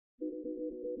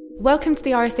Welcome to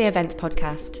the RSA Events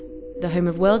Podcast, the home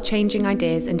of world-changing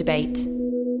ideas and debate.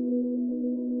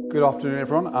 Good afternoon,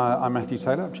 everyone. I'm Matthew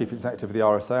Taylor, Chief Executive of the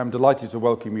RSA. I'm delighted to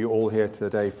welcome you all here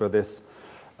today for this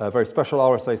very special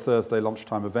RSA Thursday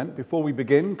lunchtime event. Before we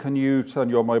begin, can you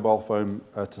turn your mobile phone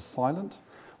to silent?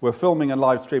 We're filming and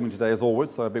live streaming today, as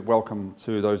always, so a big welcome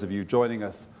to those of you joining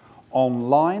us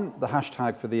online. The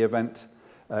hashtag for the event,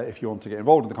 if you want to get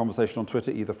involved in the conversation on Twitter,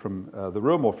 either from the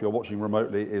room or if you're watching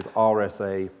remotely, is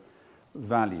RSA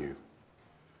Value.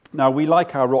 Now, we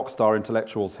like our rock star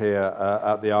intellectuals here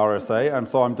at the RSA, and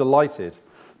so I'm delighted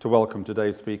to welcome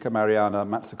today's speaker, Mariana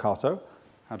Mazzucato.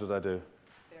 How did I do?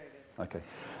 Very good.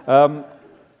 Okay.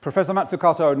 Professor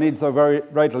Mazzucato needs a very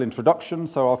little introduction,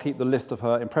 so I'll keep the list of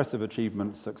her impressive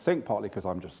achievements succinct, partly because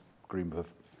I'm just green with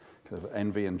kind of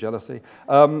envy and jealousy.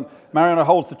 Mariana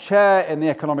holds the chair in the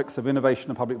Economics of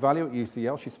Innovation and Public Value at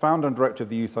UCL. She's founder and director of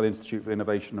the UCL Institute for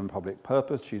Innovation and Public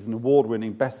Purpose. She's an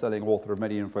award-winning, best-selling author of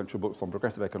many influential books on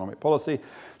progressive economic policy.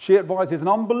 She advises an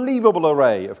unbelievable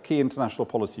array of key international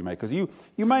policymakers.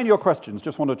 You may in your questions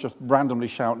just want to randomly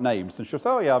shout names, and she'll say,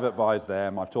 oh yeah, I've advised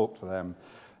them, I've talked to them.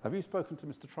 Have you spoken to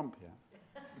Mr. Trump yet?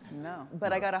 No,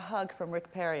 but I got a hug from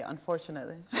Rick Perry,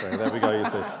 unfortunately. So there we go, you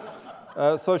see.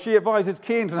 So she advises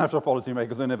key international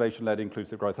policymakers on innovation-led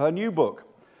inclusive growth. Her new book,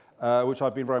 which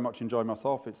I've been very much enjoying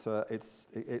myself,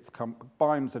 it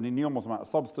combines an enormous amount of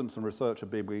substance and research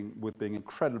with being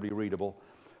incredibly readable.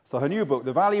 So her new book,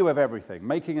 The Value of Everything,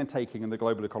 Making and Taking in the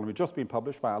Global Economy, just been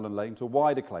published by Alan Lane to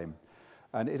wide acclaim.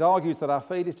 And it argues that our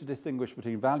failure to distinguish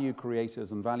between value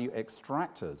creators and value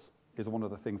extractors is one of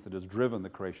the things that has driven the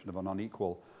creation of an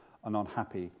unequal and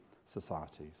unhappy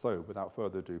society. So, without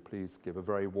further ado, please give a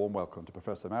very warm welcome to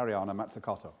Professor Mariana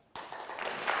Mazzucato.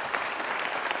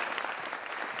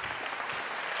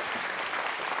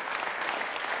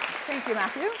 Thank you,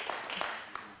 Matthew.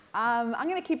 I'm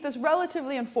going to keep this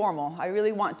relatively informal. I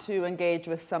really want to engage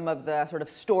with some of the sort of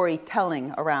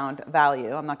storytelling around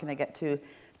value. I'm not going to get too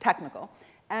technical.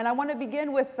 And I want to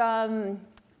begin with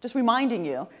just reminding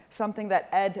you something that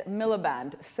Ed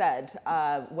Miliband said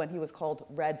when he was called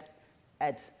Red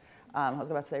Ed. I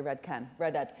was about to say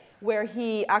Red Ed, where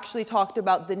he actually talked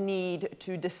about the need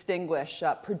to distinguish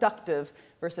productive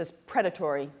versus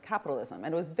predatory capitalism.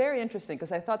 And it was very interesting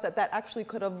because I thought that actually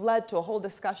could have led to a whole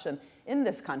discussion in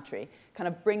this country, kind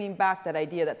of bringing back that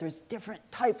idea that there's different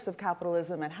types of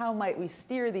capitalism and how might we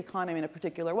steer the economy in a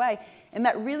particular way. And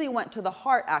that really went to the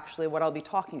heart, actually, of what I'll be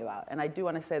talking about. And I do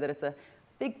want to say that it's a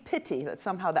big pity that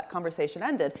somehow that conversation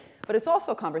ended, but it's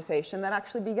also a conversation that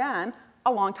actually began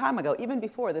a long time ago, even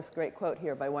before this great quote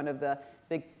here by one of the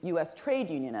big U.S. trade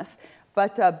unionists.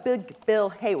 But Big Bill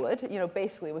Haywood,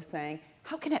 basically was saying,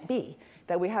 how can it be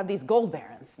that we have these gold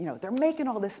barons? They're making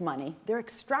all this money, they're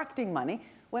extracting money,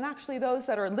 when actually those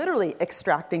that are literally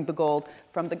extracting the gold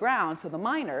from the ground, so the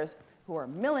miners who are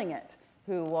milling it,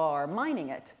 who are mining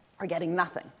it, are getting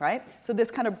nothing, right? So this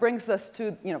kind of brings us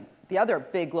to, the other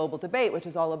big global debate, which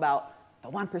is all about the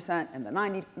 1% and the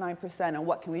 99% and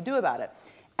what can we do about it.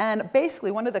 And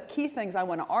basically, one of the key things I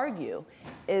want to argue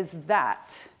is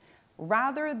that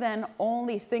rather than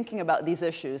only thinking about these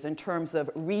issues in terms of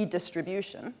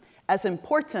redistribution, as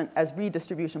important as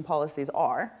redistribution policies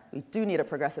are, we do need a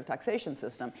progressive taxation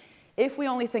system. If we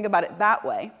only think about it that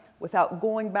way, without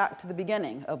going back to the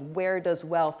beginning of where does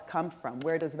wealth come from,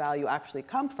 where does value actually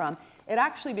come from, it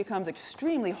actually becomes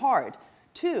extremely hard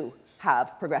to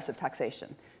have progressive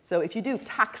taxation. So if you do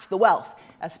tax the wealth,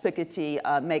 as Piketty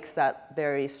makes that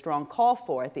very strong call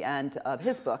for at the end of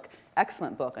his book,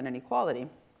 excellent book on inequality,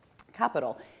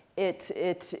 Capital,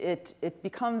 it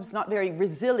becomes not very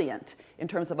resilient in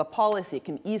terms of a policy. It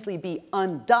can easily be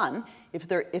undone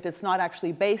if it's not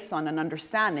actually based on an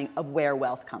understanding of where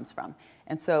wealth comes from.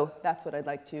 And so that's what I'd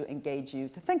like to engage you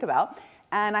to think about.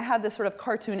 And I have this sort of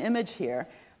cartoon image here,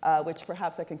 which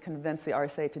perhaps I can convince the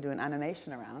RSA to do an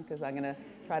animation around, because I'm going to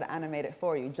try to animate it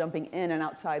for you, jumping in and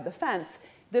outside the fence.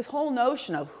 This whole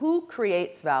notion of who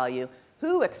creates value,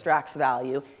 who extracts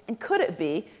value, and could it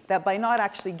be that by not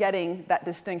actually getting that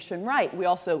distinction right, we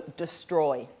also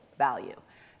destroy value?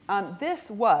 This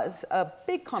was a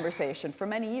big conversation for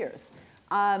many years,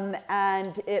 and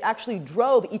it actually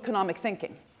drove economic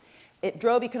thinking. It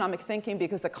drove economic thinking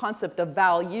because the concept of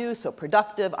value, so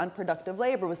productive, unproductive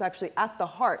labor, was actually at the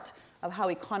heart of how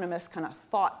economists kind of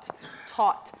thought,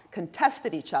 taught,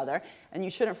 contested each other. And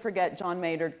you shouldn't forget John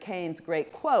Maynard Keynes'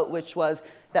 great quote, which was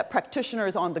that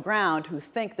practitioners on the ground who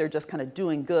think they're just kind of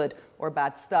doing good or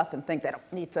bad stuff and think they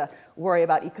don't need to worry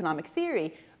about economic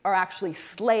theory are actually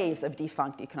slaves of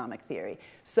defunct economic theory.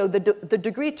 So the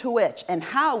degree to which and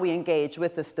how we engage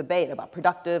with this debate about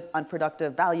productive,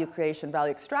 unproductive, value creation,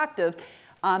 value extractive,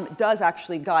 does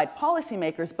actually guide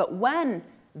policymakers. But when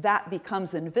that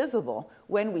becomes invisible,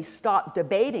 when we stop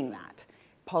debating that,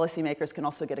 policymakers can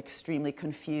also get extremely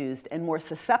confused and more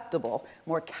susceptible,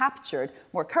 more captured,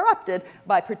 more corrupted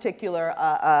by particular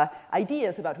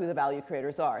ideas about who the value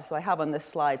creators are. So I have on this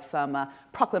slide some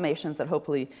proclamations that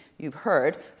hopefully you've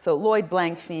heard. So Lloyd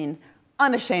Blankfein,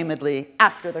 unashamedly,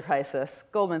 after the crisis,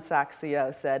 Goldman Sachs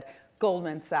CEO said,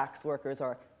 Goldman Sachs workers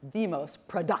are the most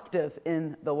productive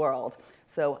in the world.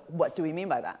 So what do we mean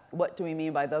by that? What do we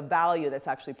mean by the value that's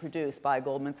actually produced by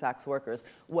Goldman Sachs workers?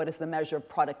 What is the measure of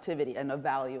productivity and of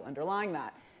value underlying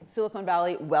that? Silicon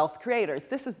Valley wealth creators.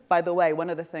 This is, by the way, one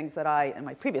of the things that I, in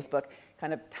my previous book,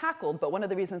 kind of tackled, but one of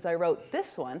the reasons I wrote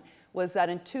this one was that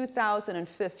in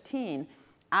 2015,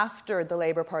 after the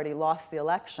Labour Party lost the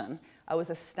election, I was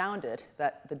astounded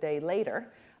that the day later,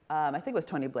 I think it was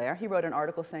Tony Blair, he wrote an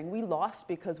article saying, we lost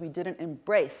because we didn't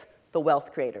embrace the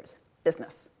wealth creators,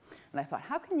 business. And I thought,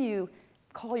 how can you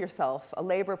call yourself a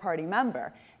Labour Party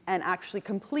member and actually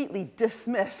completely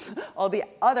dismiss all the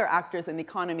other actors in the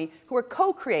economy who are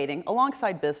co-creating,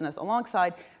 alongside business,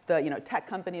 alongside the tech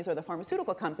companies or the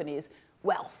pharmaceutical companies,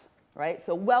 wealth, right?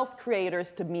 So wealth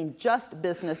creators to mean just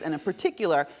business, and in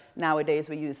particular, nowadays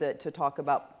we use it to talk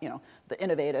about the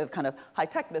innovative kind of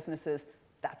high-tech businesses.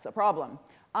 That's a problem.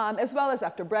 As well as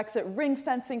after Brexit,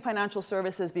 ring-fencing financial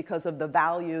services because of the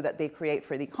value that they create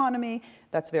for the economy.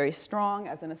 That's very strong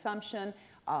as an assumption.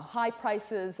 High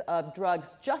prices of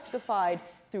drugs justified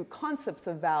through concepts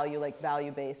of value like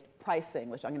value-based pricing,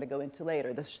 which I'm going to go into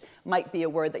later. This might be a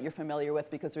word that you're familiar with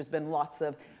because there's been lots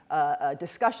of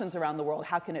discussions around the world.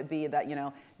 How can it be that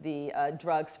the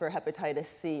drugs for hepatitis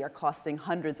C are costing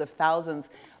hundreds of thousands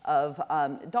of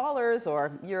dollars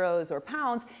or euros or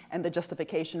pounds, and the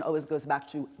justification always goes back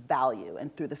to value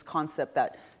and through this concept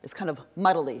that is kind of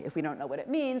muddly if we don't know what it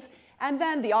means. And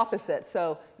then the opposite.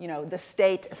 So, the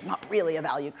state is not really a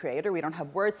value creator. We don't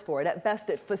have words for it. At best,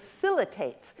 it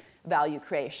facilitates value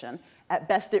creation. At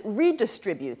best, it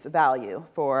redistributes value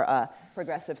for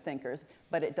progressive thinkers,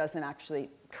 but it doesn't actually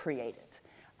create it.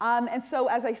 And so,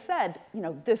 as I said,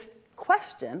 this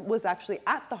question was actually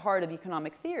at the heart of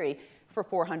economic theory for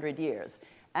 400 years.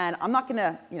 And I'm not going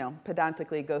to,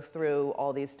 pedantically go through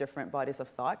all these different bodies of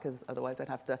thought, because otherwise I'd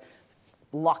have to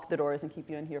lock the doors and keep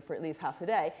you in here for at least half a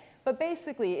day. But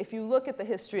basically, if you look at the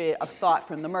history of thought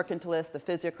from the mercantilists, the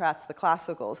physiocrats, the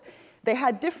classicals, they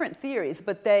had different theories,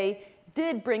 but they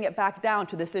did bring it back down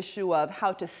to this issue of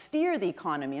how to steer the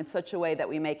economy in such a way that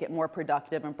we make it more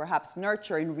productive and perhaps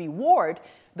nurture and reward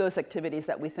those activities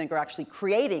that we think are actually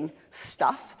creating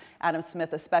stuff. Adam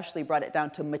Smith especially brought it down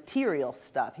to material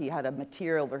stuff. He had a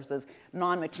material versus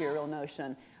non-material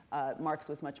notion. Marx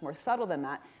was much more subtle than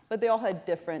that, but they all had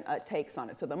different takes on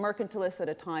it. So the mercantilists, at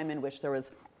a time in which there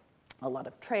was a lot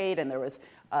of trade and there was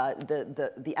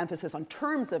the emphasis on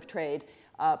terms of trade,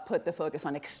 put the focus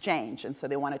on exchange. And so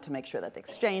they wanted to make sure that the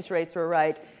exchange rates were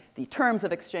right, the terms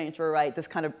of exchange were right. This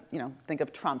kind of, think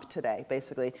of Trump today.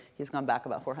 Basically, he's gone back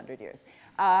about 400 years.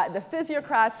 The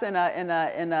physiocrats in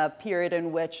a period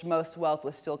in which most wealth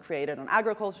was still created on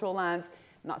agricultural lands,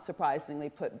 not surprisingly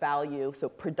put value, so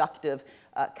productive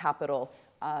capital,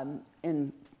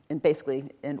 in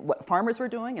what farmers were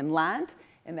doing in land.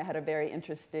 And they had a very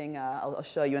interesting, I'll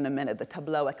show you in a minute, the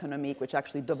tableau économique, which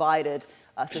actually divided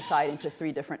society into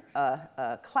three different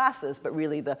classes, but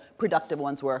really the productive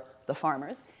ones were the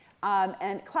farmers.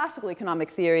 And classical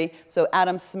economic theory, so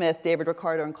Adam Smith, David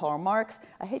Ricardo, and Karl Marx.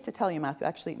 I hate to tell you, Matthew,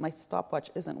 actually, my stopwatch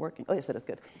isn't working. Oh, yes, it is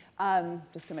good.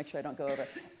 Just to make sure I don't go over.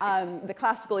 The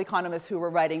classical economists who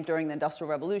were writing during the Industrial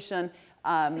Revolution,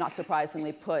 not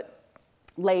surprisingly, put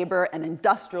labor and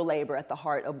industrial labor at the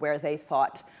heart of where they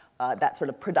thought that sort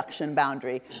of production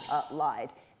boundary lied.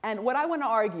 And what I want to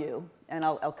argue, and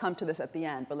I'll come to this at the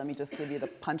end, but let me just give you the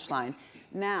punchline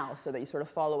now so that you sort of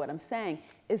follow what I'm saying,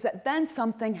 is that then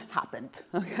something happened.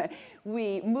 Okay?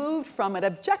 We moved from an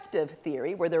objective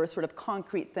theory, where there were sort of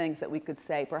concrete things that we could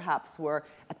say perhaps were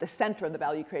at the center of the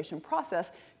value creation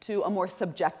process, to a more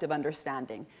subjective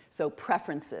understanding. So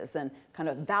preferences and kind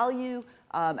of value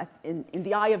in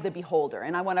the eye of the beholder.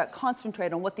 And I want to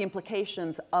concentrate on what the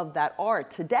implications of that are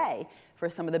today for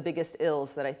some of the biggest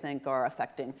ills that I think are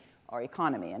affecting our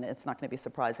economy. And it's not going to be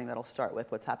surprising that I'll start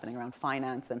with what's happening around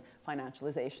finance and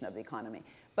financialization of the economy.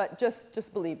 But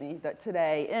just believe me that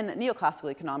today in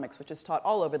neoclassical economics, which is taught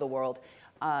all over the world,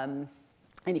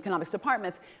 in economics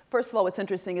departments, first of all, what's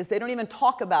interesting is they don't even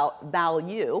talk about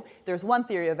value. There's one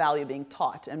theory of value being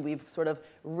taught, and we've sort of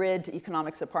rid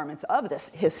economics departments of this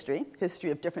history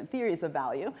of different theories of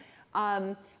value,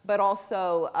 but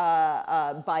also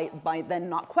by then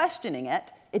not questioning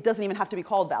it, it doesn't even have to be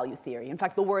called value theory. In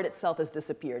fact, the word itself has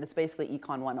disappeared. It's basically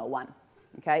Econ 101.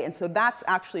 Okay? And so that's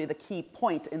actually the key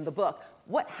point in the book.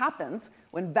 What happens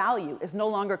when value is no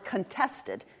longer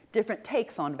contested? Different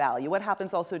takes on value. What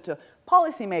happens also to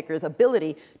policymakers'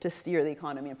 ability to steer the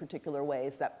economy in particular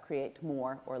ways that create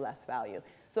more or less value?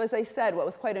 So as I said, what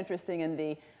was quite interesting in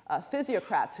the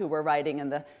physiocrats who were writing in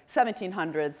the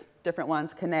 1700s, different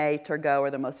ones, Quinet, Turgot are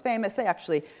the most famous, they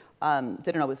actually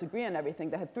didn't always agree on everything.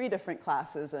 They had three different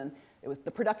classes, and it was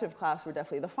the productive class were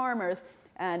definitely the farmers,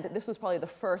 and this was probably the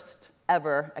first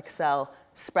ever Excel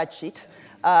spreadsheet.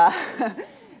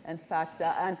 In fact,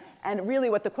 and really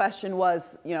what the question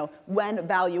was, when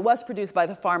value was produced by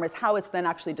the farmers, how it's then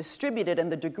actually distributed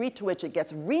and the degree to which it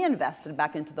gets reinvested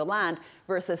back into the land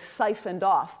versus siphoned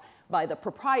off by the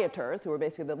proprietors, who were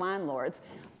basically the landlords.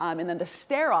 And then the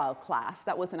sterile class,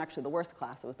 that wasn't actually the worst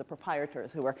class, it was the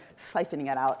proprietors who were siphoning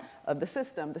it out of the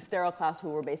system. The sterile class, who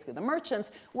were basically the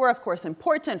merchants, were of course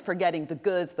important for getting the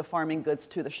goods, the farming goods,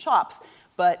 to the shops.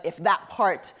 But if that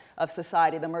part of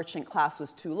society, the merchant class,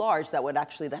 was too large, that would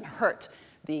actually then hurt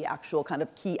the actual kind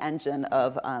of key engine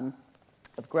of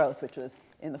growth, which was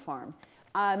in the farm.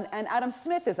 And Adam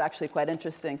Smith is actually quite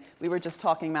interesting. We were just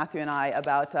talking, Matthew and I,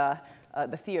 about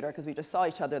the theater, because we just saw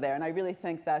each other there. And I really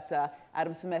think that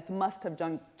Adam Smith must have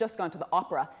just gone to the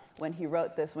opera when he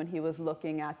wrote this, when he was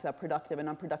looking at productive and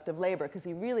unproductive labor, because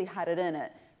he really had it in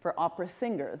it for opera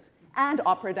singers and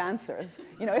opera dancers.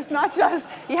 It's not just,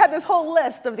 he had this whole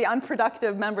list of the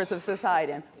unproductive members of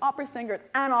society, and opera singers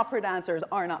and opera dancers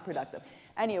are not productive.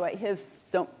 Anyway,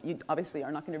 you obviously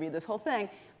are not going to read this whole thing,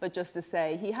 but just to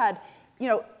say, he had,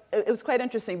 it was quite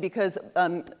interesting because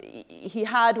he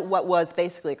had what was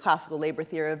basically a classical labor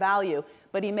theory of value,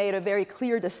 but he made a very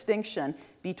clear distinction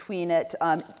between it,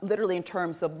 literally in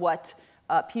terms of what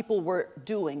people were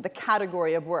doing, the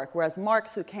category of work, whereas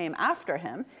Marx, who came after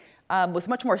him, was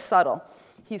much more subtle.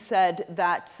 He said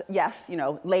that, yes,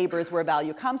 labor is where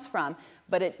value comes from,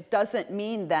 but it doesn't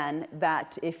mean then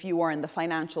that if you are in the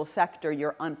financial sector,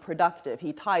 you're unproductive.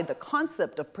 He tied the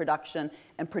concept of production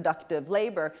and productive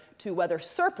labor to whether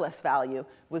surplus value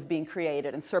was being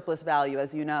created. And surplus value,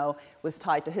 as you know, was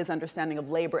tied to his understanding of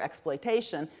labor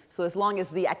exploitation. So as long as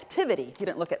the activity, he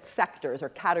didn't look at sectors or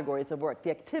categories of work,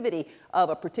 the activity of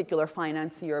a particular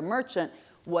financier or merchant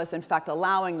was in fact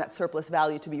allowing that surplus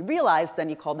value to be realized, then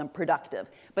he called them productive.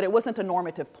 But it wasn't a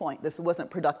normative point. This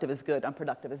wasn't productive is good,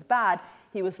 unproductive is bad.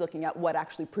 He was looking at what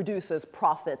actually produces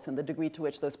profits and the degree to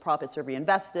which those profits are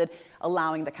reinvested,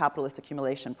 allowing the capitalist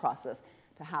accumulation process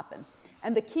to happen.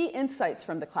 And the key insights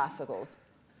from the classicals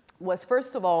was,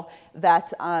 first of all,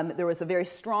 that there was a very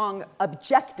strong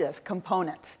objective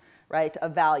component, right,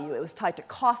 of value. It was tied to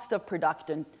cost of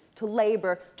production, to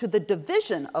labor, to the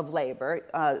division of labor.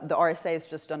 The RSA has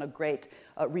just done a great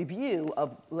review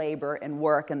of labor and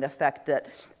work and the effect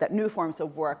that new forms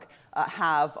of work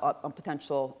have on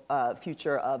potential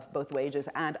future of both wages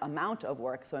and amount of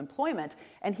work, so employment.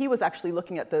 And he was actually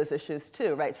looking at those issues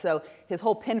too, right? So his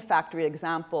whole pin factory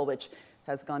example, which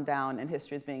has gone down in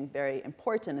history as being very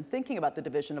important in thinking about the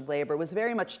division of labor, was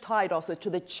very much tied also to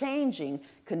the changing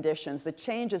conditions, the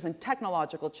changes in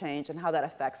technological change and how that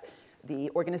affects the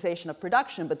organization of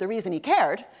production. But the reason he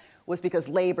cared was because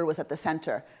labor was at the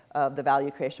center of the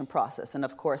value creation process. And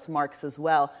of course, Marx as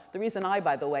well. The reason I,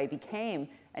 by the way, became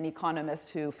an economist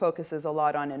who focuses a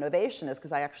lot on innovation is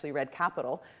because I actually read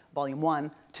Capital, volume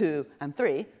 1, 2, and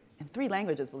 3, in 3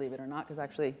 languages, believe it or not, because I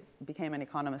actually became an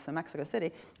economist in Mexico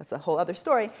City. That's a whole other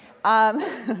story.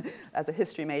 As a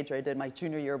history major, I did my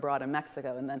junior year abroad in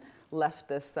Mexico and then left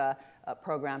this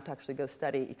program to actually go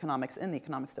study economics in the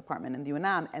economics department in the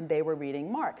UNAM, and they were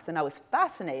reading Marx. And I was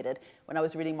fascinated when I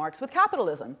was reading Marx with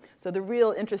capitalism. So the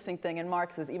real interesting thing in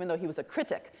Marx is, even though he was a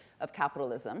critic of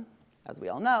capitalism, as we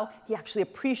all know, he actually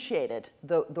appreciated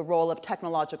the role of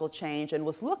technological change and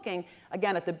was looking,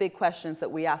 again, at the big questions that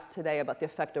we asked today about the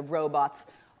effect of robots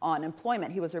on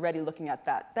employment. He was already looking at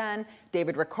that then.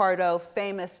 David Ricardo,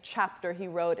 famous chapter he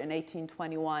wrote in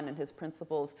 1821 in his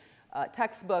Principles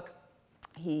textbook.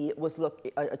 He was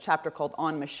a chapter called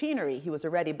On Machinery. He was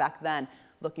already back then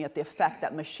looking at the effect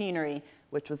that machinery,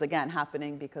 which was again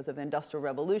happening because of the Industrial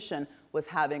Revolution, was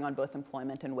having on both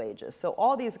employment and wages. So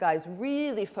all these guys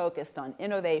really focused on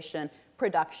innovation,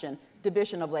 production,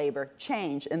 division of labor,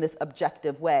 change in this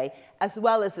objective way, as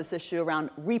well as this issue around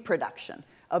reproduction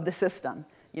of the system.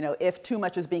 If too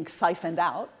much is being siphoned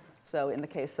out, so in the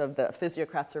case of the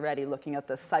physiocrats already looking at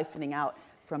the siphoning out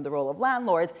from the role of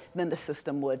landlords, then the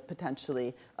system would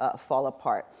potentially fall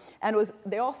apart. And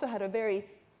they also had a very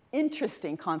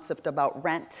interesting concept about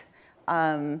rent.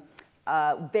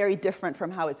 very different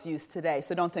from how it's used today.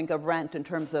 So don't think of rent in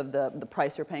terms of the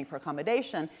price you're paying for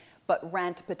accommodation, but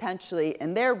rent potentially,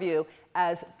 in their view,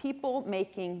 as people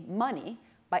making money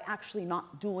by actually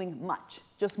not doing much,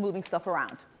 just moving stuff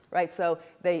around, right? So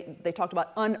they talked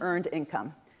about unearned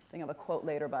income. I think I have a quote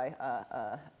later by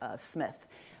Smith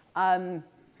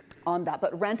on that.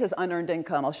 But rent as unearned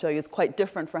income, I'll show you, is quite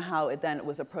different from how it then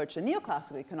was approached in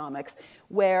neoclassical economics,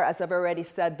 where, as I've already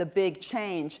said, the big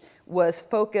change was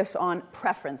focus on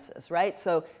preferences, right?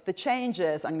 So the change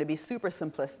is, I'm going to be super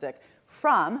simplistic,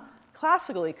 from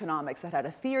classical economics that had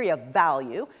a theory of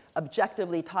value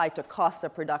objectively tied to cost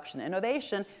of production and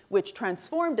innovation, which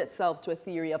transformed itself to a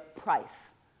theory of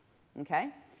price, okay?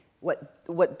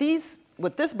 What this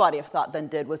body of thought then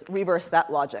did was reverse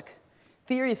that logic.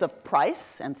 Theories of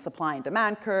price and supply and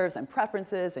demand curves and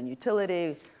preferences and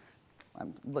utility.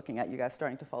 I'm looking at you guys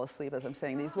starting to fall asleep as I'm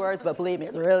saying these words, but believe me,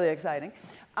 it's really exciting.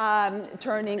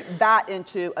 Turning that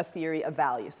into a theory of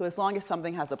value. So as long as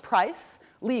something has a price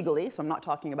legally, so I'm not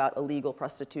talking about illegal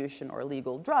prostitution or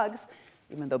illegal drugs,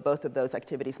 even though both of those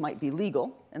activities might be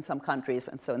legal in some countries,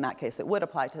 and so in that case it would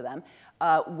apply to them,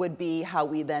 would be how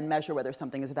we then measure whether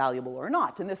something is valuable or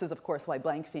not. And this is, of course, why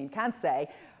Blankfein can say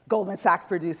Goldman Sachs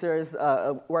producers,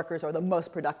 workers are the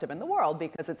most productive in the world,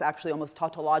 because it's actually almost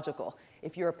tautological.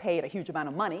 If you're paid a huge amount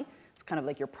of money, it's kind of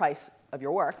like your price of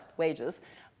your work, wages,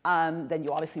 then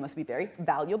you obviously must be very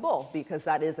valuable, because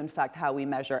that is, in fact, how we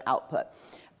measure output.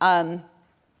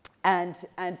 And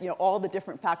all the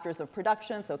different factors of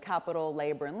production, so capital,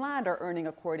 labor, and land, are earning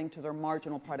according to their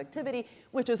marginal productivity,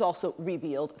 which is also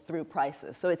revealed through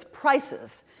prices. So it's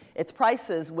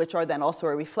prices which are then also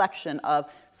a reflection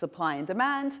of supply and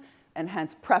demand, and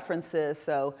hence preferences.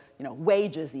 So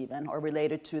wages even are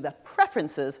related to the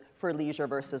preferences for leisure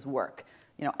versus work.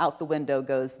 Out the window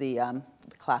goes the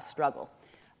class struggle.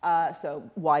 So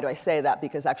why do I say that?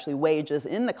 Because actually wages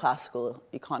in the classical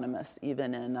economists,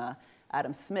 even in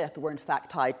Adam Smith, were in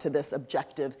fact tied to this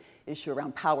objective issue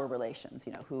around power relations,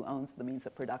 who owns the means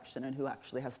of production and who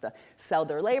actually has to sell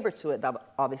their labor to it.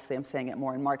 Obviously, I'm saying it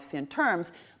more in Marxian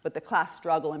terms, but the class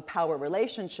struggle and power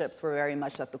relationships were very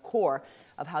much at the core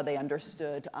of how they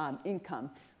understood income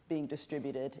being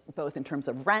distributed, both in terms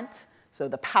of rent, so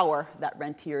the power that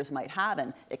rentiers might have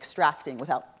in extracting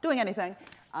without doing anything,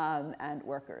 and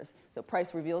workers. So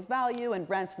price reveals value, and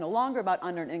rent's no longer about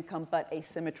unearned income, but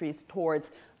asymmetries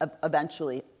towards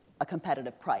eventually a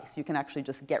competitive price. You can actually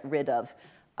just get rid of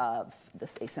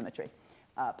this asymmetry,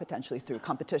 potentially through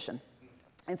competition.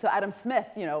 And so Adam Smith,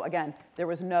 again, there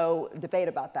was no debate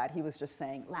about that. He was just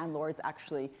saying landlords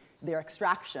actually, their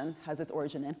extraction has its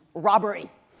origin in robbery,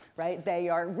 right? They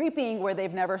are reaping where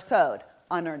they've never sowed,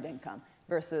 unearned income,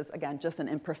 versus, again, just an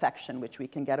imperfection which we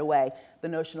can get away. The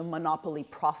notion of monopoly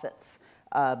profits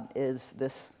is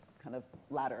this kind of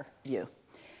latter view.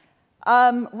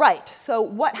 Right, so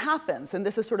what happens, and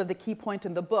this is sort of the key point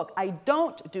in the book, I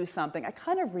don't do something, I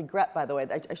kind of regret, by the way,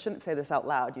 I shouldn't say this out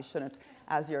loud, you shouldn't,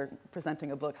 as you're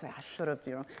presenting a book, say, I should have,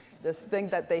 this thing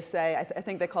that they say, I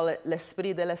think they call it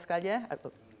l'esprit de l'escalier.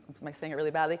 Am I saying it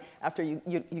really badly? After you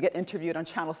get interviewed on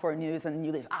Channel 4 News and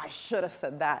you leave, I should have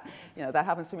said that. That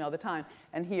happens to me all the time.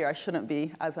 And here, I shouldn't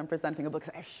be, as I'm presenting a book,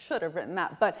 say, I should have written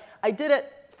that. But I did it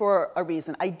for a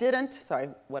reason. I didn't, sorry,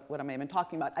 what am I even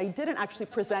talking about? I didn't actually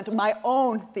present my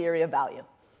own theory of value,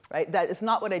 right? That is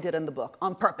not what I did in the book,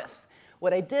 on purpose.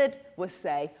 What I did was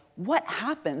say, what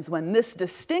happens when this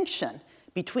distinction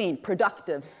between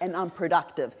productive and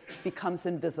unproductive becomes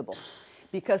invisible?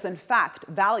 Because, in fact,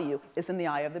 value is in the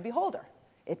eye of the beholder.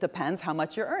 It depends how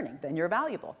much you're earning, then you're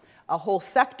valuable. A whole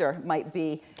sector might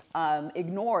be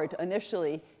ignored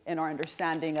initially in our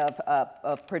understanding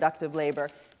of productive labor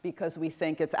because we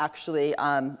think it's actually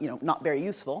not very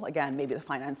useful. Again, maybe the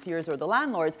financiers or the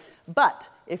landlords. But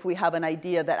if we have an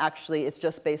idea that actually it's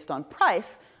just based on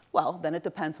price, well, then it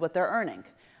depends what they're earning.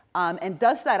 And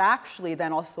does that actually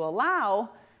then also allow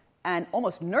and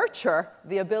almost nurture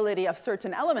the ability of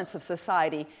certain elements of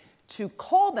society to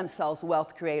call themselves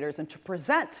wealth creators and to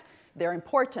present their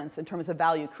importance in terms of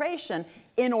value creation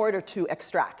in order to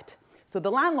extract? So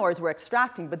the landlords were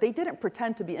extracting, but they didn't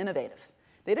pretend to be innovative.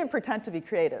 They didn't pretend to be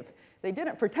creative. They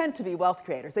didn't pretend to be wealth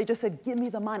creators. They just said, give me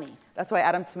the money. That's why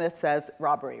Adam Smith says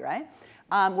robbery, right?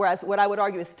 Whereas what I would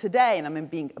argue is today, and I'm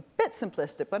being a bit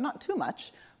simplistic, but not too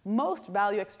much, most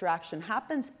value extraction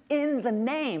happens in the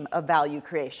name of value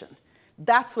creation.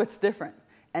 That's what's different.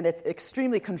 And it's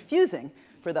extremely confusing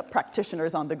for the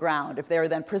practitioners on the ground if they are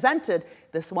then presented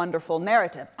this wonderful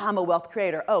narrative. I'm a wealth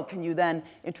creator. Oh, can you then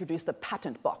introduce the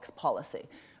patent box policy?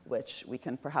 which we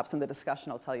can perhaps in the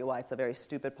discussion, I'll tell you why it's a very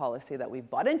stupid policy that we've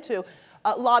bought into,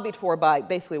 lobbied for by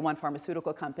basically one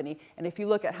pharmaceutical company. And if you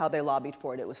look at how they lobbied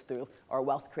for it, it was through our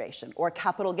wealth creation. Or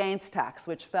capital gains tax,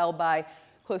 which fell by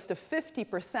close to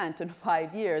 50% in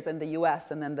 5 years in the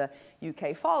US, and then the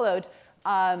UK followed,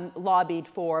 lobbied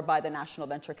for by the National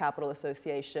Venture Capital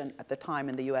Association at the time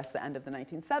in the US, the end of the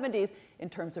 1970s, in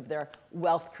terms of their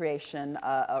wealth creation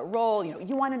role.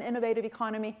 You want an innovative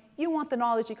economy, you want the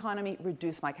knowledge economy,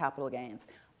 reduce my capital gains.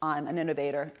 I'm an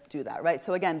innovator, do that, right?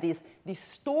 So again, these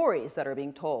stories that are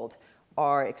being told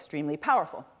are extremely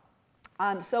powerful.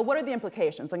 So what are the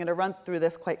implications? I'm going to run through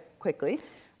this quite quickly.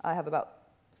 I have about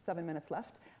 7 minutes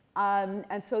left.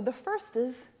 And so the first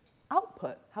is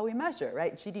output, how we measure,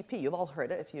 right? GDP, you've all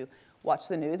heard it if you watch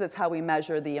the news. It's how we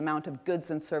measure the amount of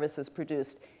goods and services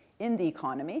produced in the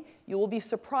economy. You will be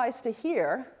surprised to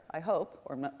hear, I hope,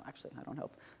 or not, actually, I don't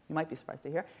hope, you might be surprised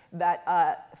to hear,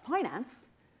 that finance,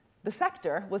 the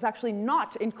sector, was actually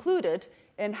not included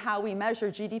in how we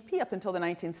measure GDP up until the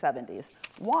 1970s.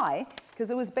 Why? Because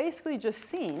it was basically just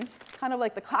seen, kind of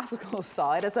like the classicals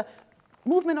saw it, as a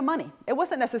movement of money. It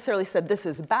wasn't necessarily said this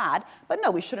is bad, but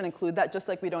no, we shouldn't include that, just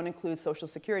like we don't include Social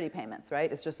Security payments,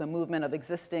 right? It's just a movement of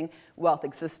existing wealth,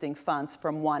 existing funds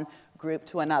from one group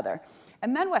to another.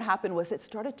 And then what happened was it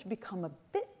started to become a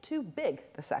bit too big,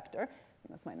 the sector.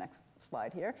 That's my next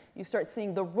slide here. You start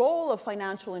seeing the role of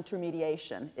financial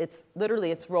intermediation. It's literally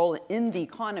its role in the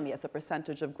economy as a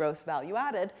percentage of gross value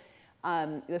added.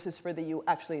 This is for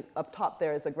actually up top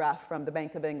there is a graph from the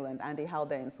Bank of England, Andy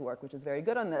Haldane's work, which is very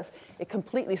good on this. It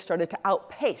completely started to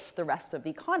outpace the rest of the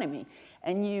economy.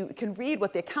 And you can read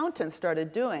what the accountants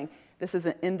started doing. This is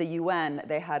in the UN.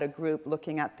 They had a group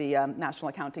looking at the national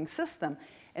accounting system.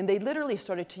 And they literally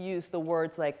started to use the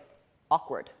words like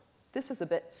awkward. This is a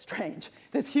bit strange.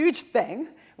 This huge thing,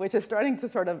 which is starting to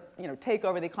sort of take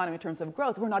over the economy in terms of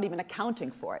growth, we're not even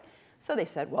accounting for it. So they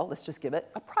said, well, let's just give it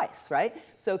a price, right?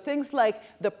 So things like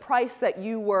the price that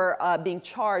you were being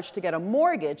charged to get a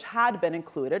mortgage had been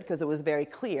included because it was very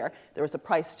clear. There was a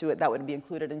price to it that would be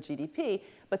included in GDP.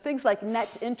 But things like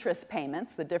net interest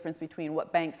payments, the difference between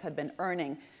what banks had been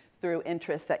earning through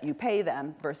interest that you pay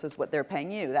them versus what they're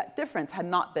paying you, that difference had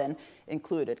not been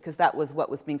included because that was what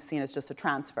was being seen as just a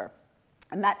transfer.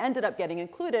 And that ended up getting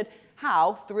included,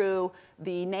 how? Through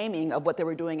the naming of what they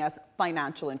were doing as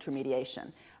financial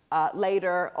intermediation.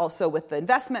 Later, also with the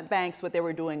investment banks, what they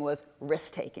were doing was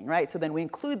risk-taking, right? So then we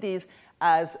include these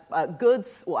as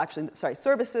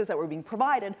services that were being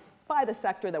provided by the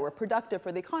sector that were productive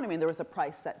for the economy, and there was a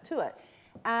price set to it.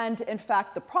 And in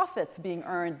fact, the profits being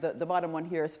earned, the bottom one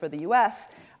here is for the US,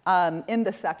 in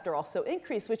the sector also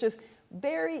increased, which is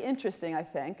very interesting, I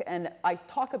think, and I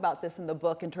talk about this in the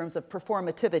book in terms of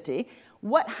performativity.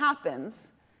 What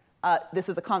happens, this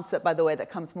is a concept, by the way, that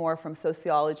comes more from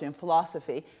sociology and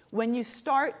philosophy, when you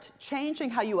start changing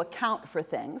how you account for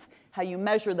things, how you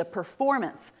measure the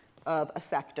performance of a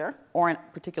sector or a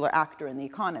particular actor in the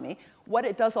economy, what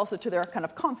it does also to their kind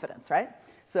of confidence, right?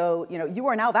 So, you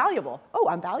are now valuable. Oh,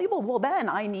 I'm valuable? Well, then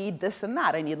I need this and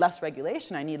that. I need less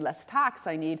regulation. I need less tax.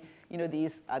 I need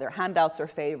these either handouts or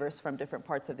favors from different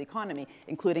parts of the economy,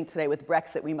 including today with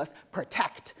Brexit. We must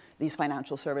protect these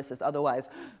financial services. Otherwise,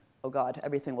 oh God,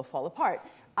 everything will fall apart.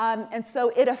 And so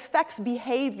it affects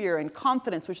behavior and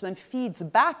confidence, which then feeds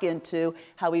back into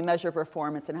how we measure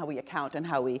performance and how we account and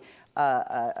how we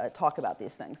talk about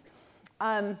these things.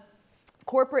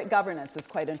 Corporate governance is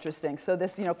quite interesting. So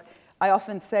this, I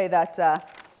often say that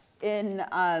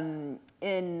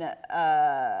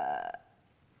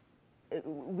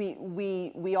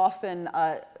we often,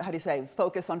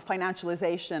 focus on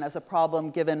financialization as a problem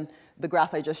given the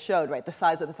graph I just showed, right? The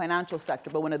size of the financial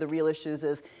sector, but one of the real issues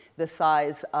is the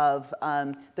size of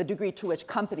the degree to which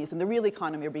companies in the real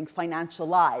economy are being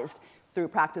financialized through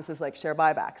practices like share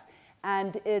buybacks.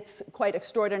 And it's quite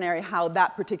extraordinary how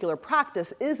that particular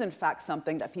practice is, in fact,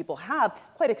 something that people have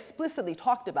quite explicitly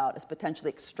talked about as potentially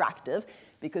extractive,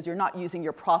 because you're not using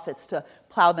your profits to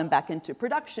plow them back into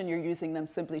production. You're using them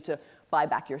simply to buy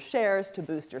back your shares, to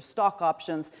boost your stock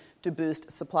options, to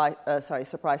boost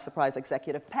surprise,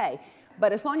 executive pay.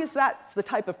 But as long as that's the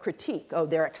type of critique, oh,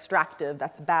 they're extractive,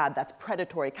 that's bad, that's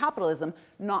predatory capitalism,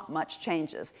 not much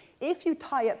changes. If you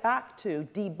tie it back to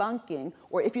debunking,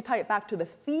 or if you tie it back to the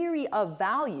theory of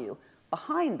value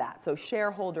behind that, so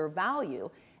shareholder value,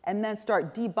 and then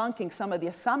start debunking some of the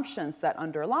assumptions that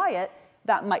underlie it,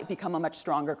 that might become a much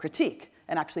stronger critique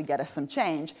and actually get us some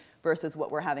change versus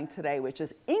what we're having today, which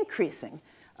is increasing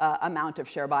amount of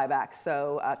share buybacks.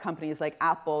 So companies like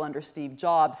Apple under Steve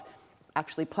Jobs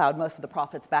actually plowed most of the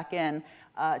profits back in.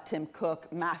 Tim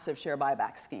Cook, massive share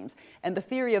buyback schemes. And the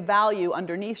theory of value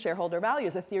underneath shareholder value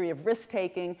is a theory of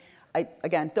risk-taking. I,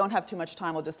 again, don't have too much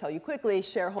time. I'll just tell you quickly.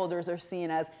 Shareholders are seen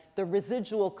as the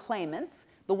residual claimants,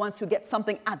 the ones who get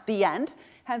something at the end.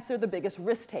 Hence, they're the biggest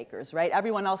risk takers, right?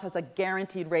 Everyone else has a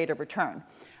guaranteed rate of return.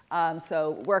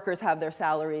 So workers have their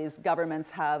salaries. Governments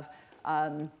have,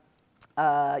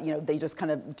 they just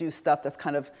kind of do stuff that's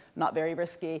kind of not very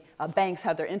risky. Banks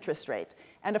have their interest rate.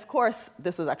 And of course,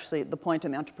 this was actually the point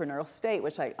in the entrepreneurial state,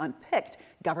 which I unpicked.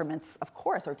 Governments, of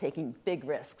course, are taking big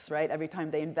risks, right? Every time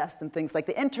they invest in things like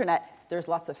the internet, there's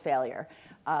lots of failure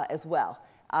as well.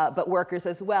 But workers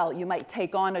as well. You might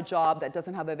take on a job that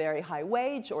doesn't have a very high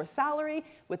wage or salary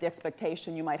with the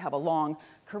expectation you might have a long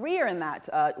career in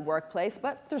that workplace,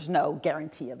 but there's no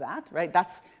guarantee of that, right?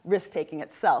 That's risk-taking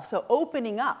itself. So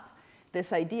opening up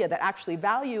this idea that actually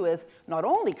value is not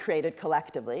only created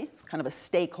collectively, it's kind of a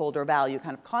stakeholder value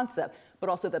kind of concept, but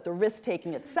also that the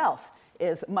risk-taking itself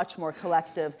is much more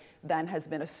collective than has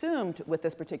been assumed with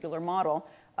this particular model,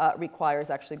 requires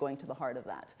actually going to the heart of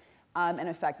that. And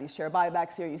in fact, these share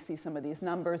buybacks here, you see some of these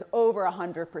numbers, over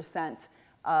 100%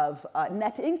 of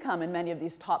net income in many of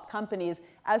these top companies,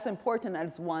 as important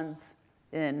as ones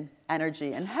in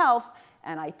energy and health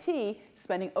and IT,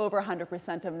 spending over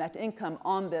 100% of net income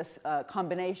on this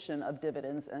combination of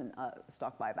dividends and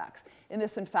stock buybacks. And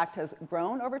this, in fact, has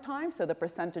grown over time, so the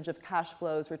percentage of cash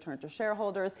flows returned to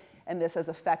shareholders, and this has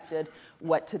affected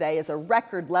what today is a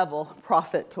record level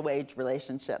profit-to-wage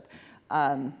relationship.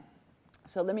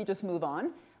 So let me just move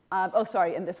on.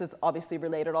 And this is obviously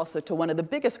related also to one of the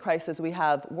biggest crises we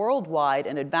have worldwide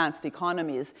in advanced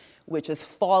economies, which is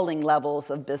falling levels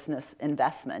of business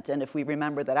investment. And if we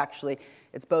remember that actually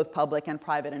it's both public and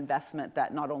private investment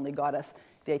that not only got us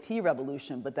the IT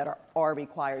revolution, but that are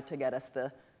required to get us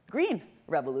the green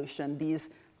revolution.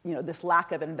 This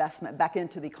lack of investment back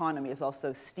into the economy is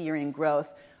also steering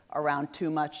growth around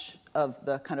too much of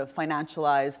the kind of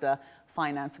financialized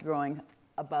finance growing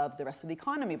above the rest of the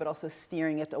economy, but also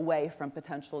steering it away from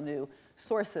potential new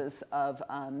sources of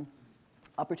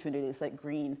opportunities like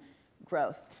green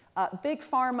growth. Big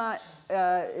pharma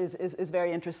is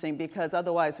very interesting because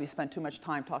otherwise we spend too much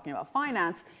time talking about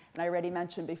finance, and I already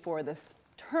mentioned before this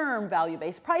term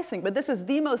value-based pricing, but this is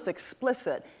the most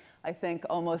explicit, I think,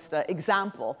 almost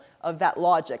example of that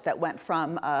logic that went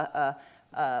from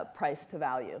price to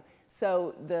value.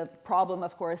 So the problem,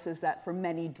 of course, is that for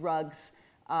many drugs,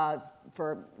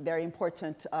 for very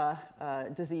important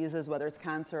diseases, whether it's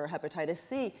cancer or hepatitis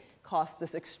C, cost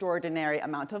this extraordinary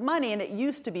amount of money. And it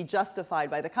used to be justified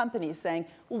by the companies saying,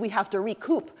 well, we have to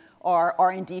recoup our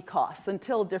R&D costs,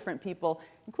 until different people,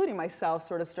 including myself,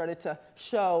 sort of started to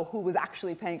show who was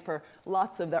actually paying for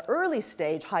lots of the early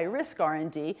stage high-risk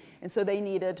R&D. And so they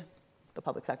needed the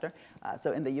public sector.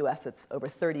 So in the US, it's over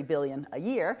 $30 billion a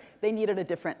year. They needed a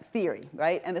different theory,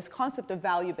 right? And this concept of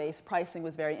value-based pricing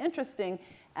was very interesting.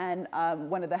 And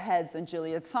one of the heads in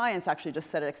Gilead Science actually just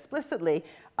said it explicitly,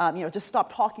 just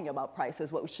stop talking about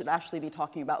prices. What we should actually be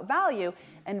talking about value.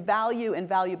 And value and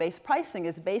value-based pricing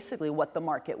is basically what the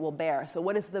market will bear. So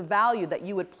what is the value that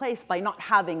you would place by not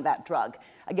having that drug?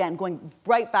 Again, going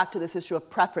right back to this issue of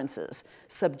preferences,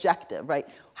 subjective, right?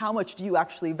 How much do you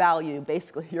actually value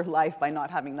basically your life by not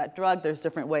having that drug? There's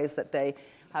different ways that they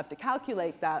have to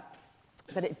calculate that.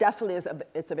 But it definitely is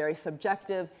it's a very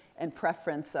subjective and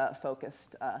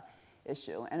preference-focused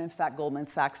issue. And in fact, Goldman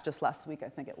Sachs just last week, I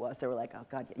think it was, they were like, oh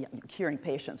God, curing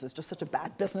patients is just such a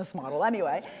bad business model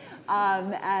anyway.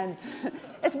 And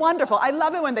it's wonderful. I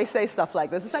love it when they say stuff like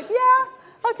this. It's like,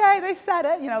 yeah, okay, they said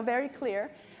it, very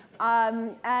clear.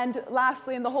 And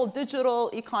lastly, in the whole digital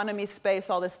economy space,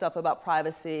 all this stuff about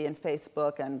privacy and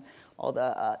Facebook and all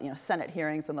the Senate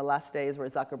hearings in the last days where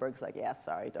Zuckerberg's like, yeah,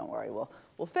 sorry, don't worry, we'll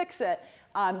fix it.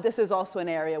 This is also an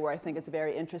area where I think it's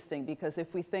very interesting because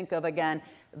if we think of, again,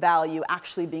 value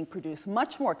actually being produced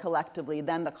much more collectively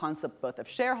than the concept both of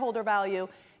shareholder value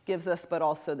gives us, but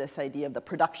also this idea of the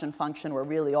production function where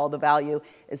really all the value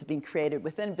is being created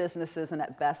within businesses, and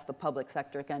at best the public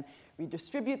sector can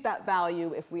redistribute that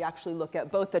value if we actually look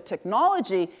at both the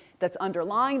technology that's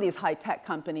underlying these high-tech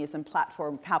companies and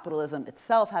platform capitalism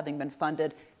itself having been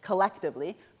funded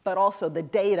collectively, but also the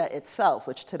data itself,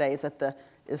 which today is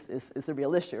is the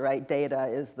real issue, right? Data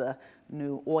is the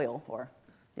new oil,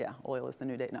 oil is the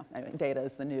new data. No, anyway, data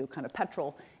is the new kind of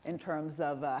petrol in terms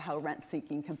of how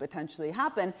rent-seeking can potentially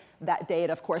happen. That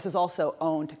data, of course, is also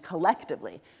owned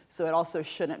collectively. So it also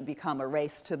shouldn't become a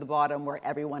race to the bottom where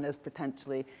everyone is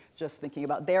potentially just thinking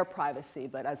about their privacy.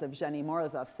 But as Evgeny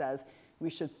Morozov says, We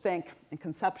should think and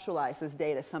conceptualize this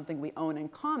data as something we own in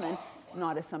common,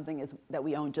 not as something that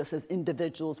we own just as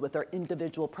individuals with our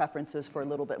individual preferences for a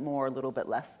little bit more, a little bit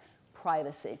less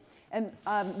privacy. And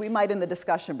we might, in the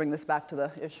discussion, bring this back to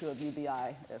the issue of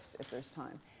UBI if there's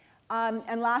time.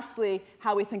 And lastly,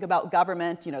 how we think about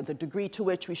government, the degree to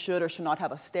which we should or should not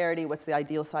have austerity, what's the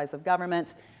ideal size of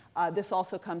government. This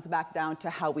also comes back down to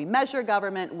how we measure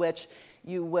government, which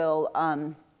you will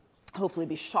hopefully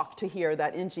be shocked to hear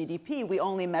that in GDP, we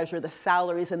only measure the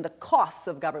salaries and the costs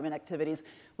of government activities.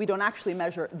 We don't actually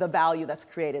measure the value that's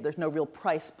created. There's no real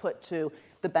price put to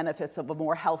the benefits of a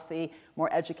more healthy, more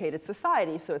educated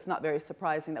society. So it's not very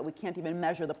surprising that we can't even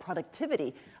measure the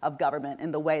productivity of government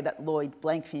in the way that Lloyd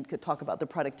Blankfein could talk about the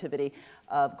productivity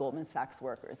of Goldman Sachs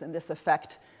workers. And this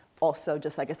effect also,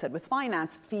 just like I said with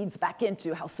finance, feeds back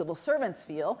into how civil servants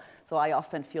feel. So I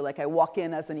often feel like I walk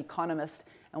in as an economist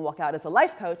and walk out as a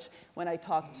life coach when I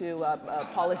talk to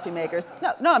policymakers.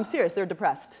 No, I'm serious. They're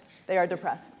depressed. They are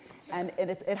depressed. And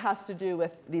it has to do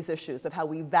with these issues of how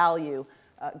we value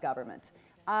government.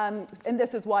 And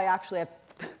this is why actually I'm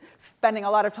spending a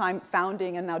lot of time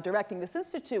founding and now directing this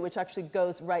institute, which actually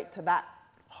goes right to that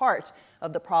heart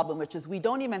of the problem, which is we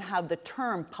don't even have the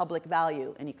term public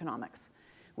value in economics.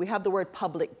 We have the word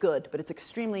public good, but it's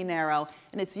extremely narrow,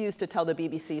 and it's used to tell the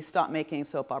BBC, stop making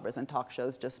soap operas and talk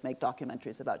shows, just make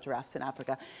documentaries about giraffes in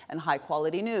Africa and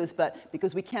high-quality news. But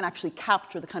because we can't actually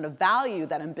capture the kind of value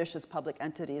that ambitious public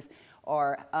entities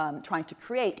are trying to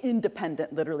create,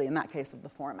 independent, literally, in that case, of the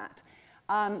format.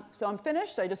 So I'm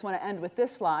finished. I just want to end with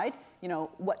this slide.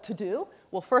 What to do?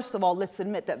 Well, first of all, let's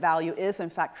admit that value is, in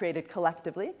fact, created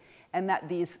collectively, and that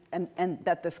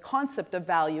that this concept of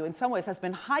value in some ways has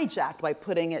been hijacked by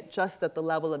putting it just at the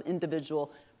level of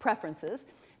individual preferences.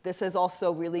 This has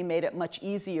also really made it much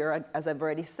easier, as I've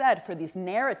already said, for these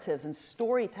narratives and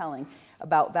storytelling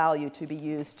about value to be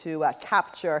used to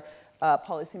capture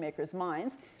policymakers'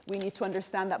 minds. We need to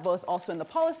understand that both also in the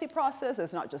policy process,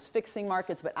 it's not just fixing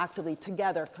markets, but actively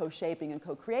together co-shaping and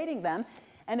co-creating them.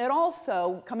 And it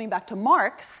also, coming back to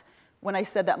Marx, when I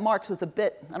said that Marx was a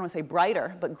bit, I don't want to say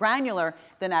brighter, but granular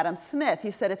than Adam Smith,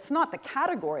 he said it's not the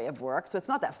category of work, so it's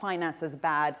not that finance is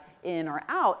bad in or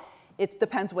out, it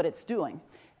depends what it's doing.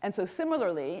 And so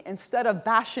similarly, instead of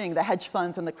bashing the hedge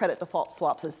funds and the credit default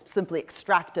swaps as simply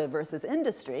extractive versus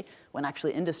industry, when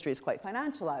actually industry is quite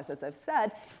financialized, as I've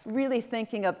said, really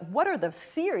thinking of what are the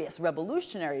serious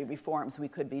revolutionary reforms we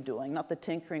could be doing, not the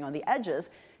tinkering on the edges,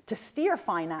 to steer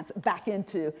finance back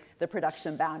into the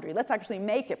production boundary. Let's actually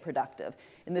make it productive.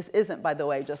 And this isn't, by the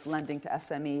way, just lending to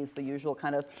SMEs, the usual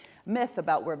kind of myth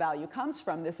about where value comes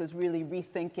from. This is really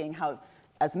rethinking how,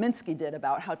 as Minsky did,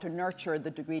 about how to nurture the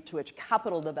degree to which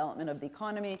capital development of the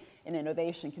economy and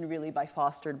innovation can really be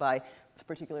fostered by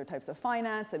particular types of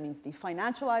finance. It means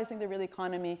definancializing the real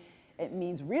economy. It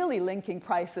means really linking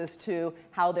prices to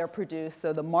how they're produced,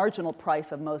 so the marginal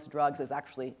price of most drugs is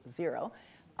actually zero.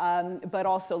 But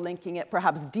also linking it,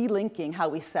 perhaps delinking how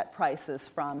we set prices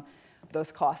from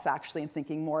those costs actually, and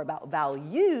thinking more about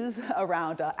values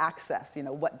around access.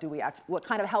 What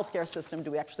kind of healthcare system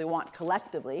do we actually want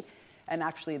collectively, and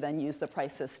actually then use the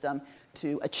price system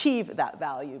to achieve that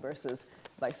value versus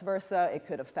vice versa. It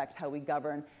could affect how we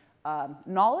govern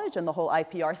knowledge and the whole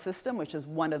IPR system, which is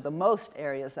one of the most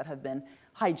areas that have been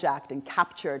hijacked and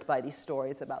captured by these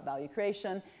stories about value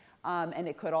creation. And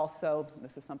it could also,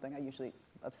 this is something I usually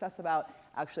obsess about,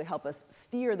 actually help us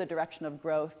steer the direction of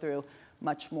growth through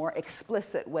much more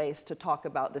explicit ways to talk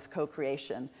about this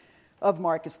co-creation of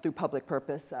markets through public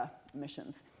purpose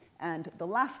missions. And the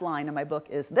last line in my book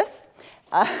is this,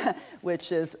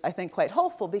 which is, I think, quite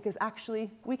hopeful, because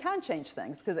actually we can change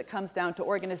things, because it comes down to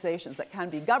organizations that can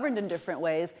be governed in different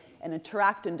ways and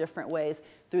interact in different ways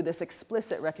through this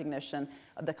explicit recognition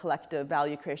of the collective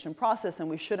value creation process. And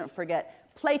we shouldn't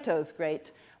forget Plato's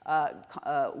great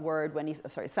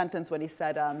sentence when he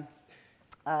said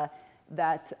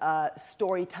that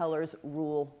storytellers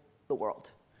rule the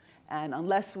world. And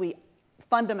unless we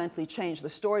fundamentally change the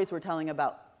stories we're telling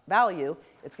about value,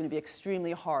 it's going to be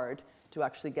extremely hard to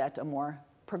actually get a more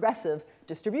progressive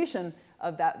distribution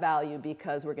of that value,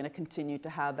 because we're going to continue to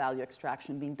have value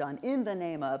extraction being done in the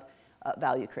name of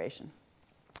value creation.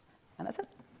 And that's it.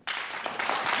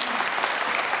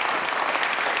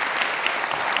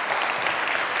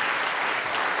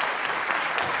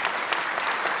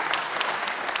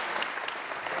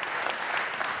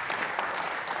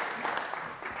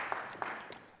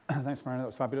 Thanks, Marina. That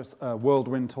was fabulous.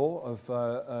 Whirlwind tour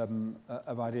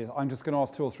of ideas. I'm just going to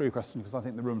ask 2 or 3 questions, because I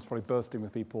think the room's probably bursting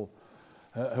with people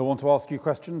who want to ask you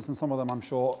questions, and some of them, I'm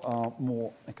sure, are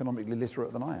more economically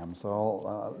literate than I am, so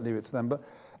I'll leave it to them. But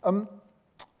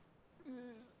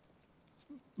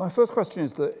My first question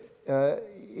is that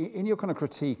in your kind of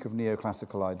critique of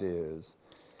neoclassical ideas,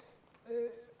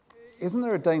 isn't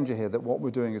there a danger here that what we're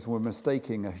doing is we're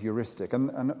mistaking a heuristic? And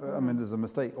I mean, there's a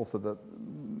mistake also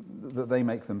that they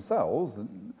make themselves,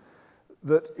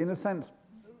 that in a sense,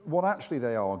 what actually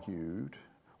they argued,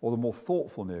 or the more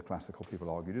thoughtful neoclassical people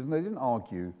argued, is they didn't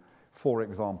argue, for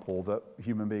example, that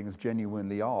human beings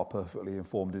genuinely are perfectly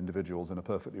informed individuals in a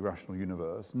perfectly rational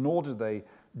universe, nor did they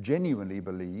genuinely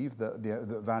believe that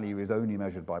value is only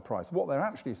measured by price. What they're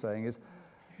actually saying is,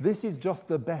 this is just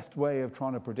the best way of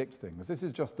trying to predict things. This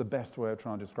is just the best way of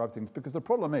trying to describe things, because the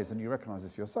problem is, and you recognize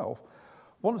this yourself,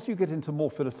 once you get into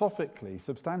more philosophically,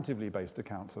 substantively based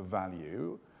accounts of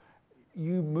value,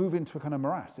 you move into a kind of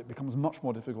morass. It becomes much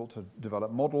more difficult to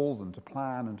develop models and to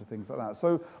plan and to things like that.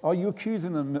 So are you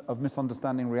accusing them of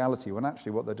misunderstanding reality when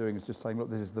actually what they're doing is just saying, look,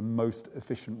 this is the most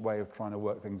efficient way of trying to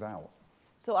work things out?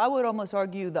 So I would almost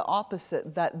argue the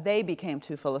opposite, that they became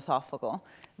too philosophical,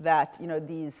 that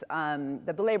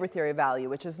that the labor theory of value,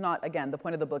 which is not, again, the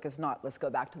point of the book is not, let's go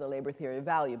back to the labor theory of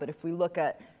value, but if we look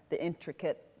at the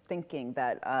intricate thinking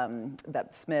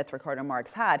that Smith, Ricardo,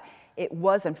 Marx had, it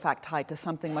was in fact tied to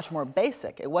something much more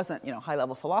basic. It wasn't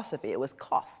high-level philosophy. It was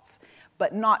costs,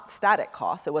 but not static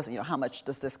costs. It wasn't how much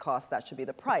does this cost? That should be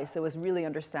the price. It was really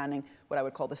understanding what I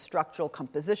would call the structural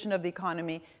composition of the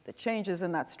economy, the changes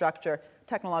in that structure,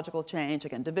 technological change,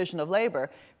 again, division of labor.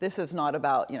 This is not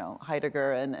about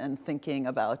Heidegger and thinking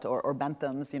about or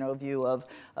Bentham's view of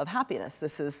happiness.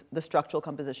 This is the structural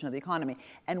composition of the economy.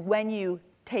 And when you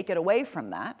take it away from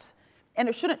that, and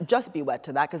it shouldn't just be wed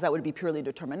to that, because that would be purely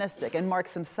deterministic. And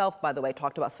Marx himself, by the way,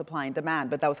 talked about supply and demand,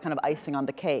 but that was kind of icing on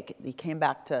the cake. He came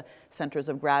back to centers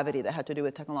of gravity that had to do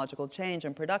with technological change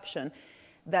and production.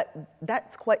 That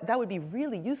would be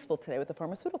really useful today with the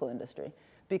pharmaceutical industry,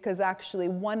 because actually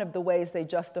one of the ways they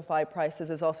justify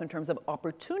prices is also in terms of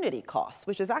opportunity costs,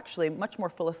 which is actually much more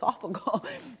philosophical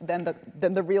than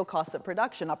the real cost of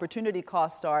production. Opportunity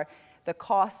costs are the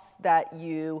costs that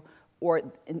you, or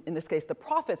in this case, the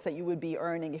profits that you would be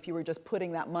earning if you were just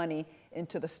putting that money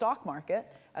into the stock market,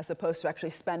 as opposed to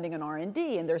actually spending in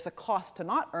R&D. And there's a cost to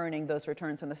not earning those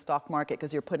returns in the stock market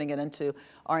because you're putting it into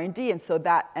R&D. And so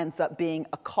that ends up being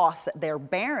a cost that they're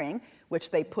bearing, which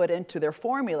they put into their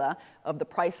formula of the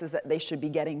prices that they should be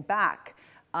getting back,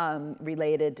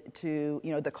 related to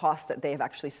the cost that they have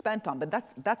actually spent on. But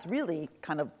that's really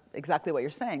kind of exactly what you're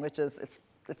saying, which is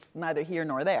it's neither here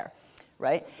nor there.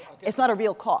 Right? It's not a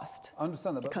real cost. I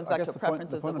understand that. It comes back to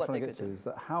preferences of what they could do. Is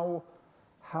that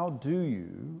how do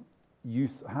you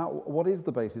use, what is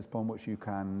the basis upon which you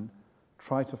can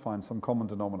try to find some common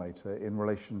denominator in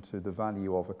relation to the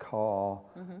value of a car,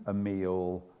 a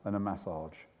meal, and a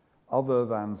massage, other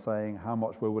than saying how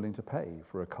much we're willing to pay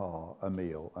for a car, a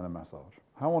meal, and a massage?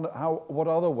 What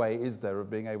other way is there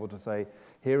of being able to say,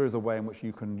 here is a way in which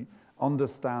you can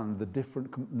understand the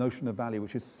different notion of value,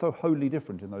 which is so wholly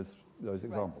different in those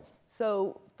examples? Right.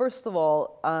 So first of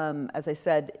all, as I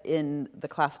said, in the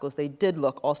classicals, they did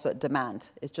look also at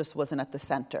demand. It just wasn't at the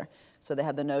center. So they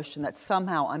had the notion that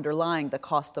somehow underlying the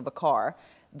cost of a car,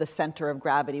 the center of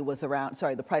gravity was around,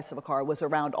 the price of a car was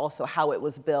around also how it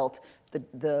was built,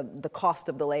 the cost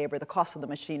of the labor, the cost of the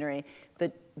machinery,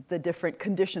 the different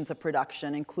conditions of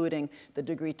production, including the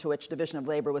degree to which division of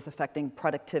labor was affecting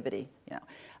productivity.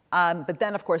 But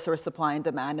then, of course, there was supply and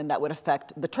demand, and that would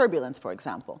affect the turbulence, for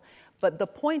example. But the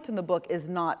point in the book is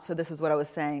not, so this is what I was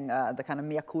saying, the kind of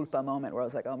mea culpa moment where I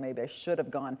was like, oh, maybe I should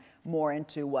have gone more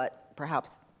into what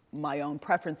perhaps my own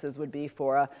preferences would be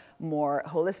for a more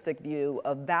holistic view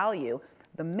of value.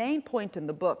 The main point in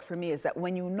the book for me is that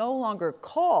when you no longer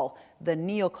call the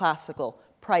neoclassical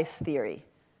price theory,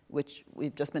 which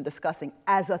we've just been discussing,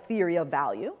 as a theory of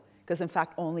value, because in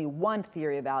fact only one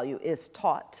theory of value is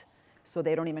taught, so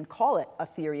they don't even call it a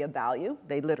theory of value.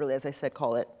 They literally, as I said,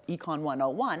 call it Econ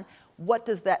 101. What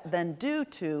does that then do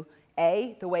to,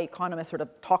 A, the way economists sort of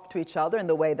talk to each other and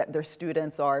the way that their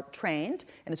students are trained?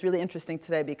 And it's really interesting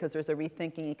today because there's a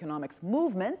rethinking economics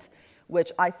movement,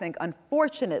 which I think,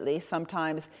 unfortunately,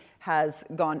 sometimes has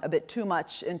gone a bit too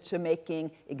much into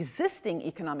making existing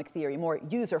economic theory more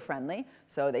user-friendly.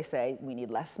 So they say we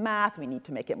need less math, we need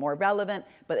to make it more relevant,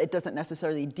 but it doesn't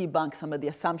necessarily debunk some of the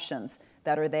assumptions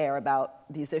that are there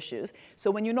about these issues. So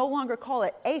when you no longer call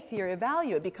it a theory of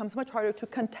value, it becomes much harder to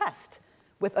contest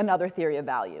with another theory of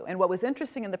value. And what was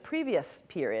interesting in the previous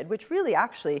period, which really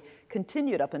actually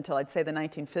continued up until, I'd say, the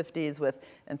 1950s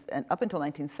and up until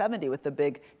 1970 with the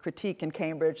big critique in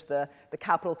Cambridge, the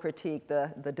capital critique,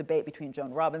 the debate between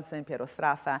Joan Robinson, Piero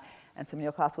Sraffa, and some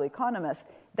neoclassical economists,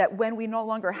 that when we no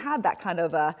longer had that kind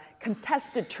of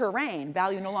contested terrain,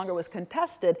 value no longer was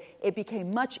contested, it became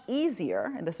much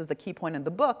easier, and this is the key point in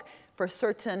the book, for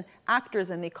certain actors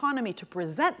in the economy to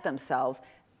present themselves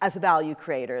as value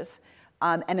creators,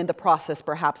 and in the process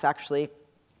perhaps actually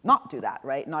not do that,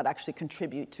 right? Not actually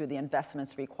contribute to the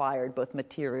investments required, both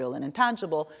material and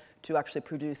intangible, to actually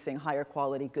producing higher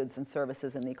quality goods and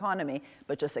services in the economy,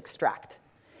 but just extract.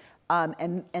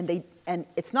 And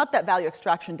it's not that value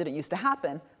extraction didn't used to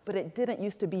happen, but it didn't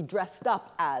used to be dressed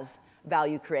up as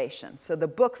value creation. So the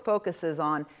book focuses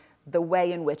on the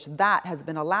way in which that has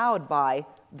been allowed by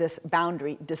this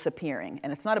boundary disappearing.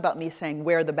 And it's not about me saying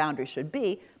where the boundary should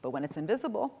be, but when it's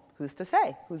invisible, who's to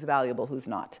say who's valuable, who's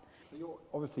not?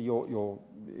 Obviously, you're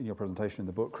in your presentation in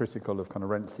the book critical of kind of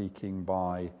rent seeking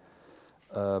by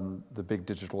the big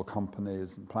digital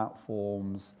companies and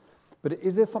platforms. But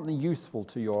is there something useful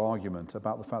to your argument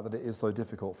about the fact that it is so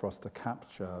difficult for us to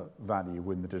capture value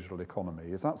in the digital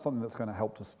economy? Is that something that's going to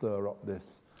help to stir up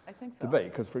this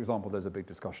debate? Because, for example, there's a big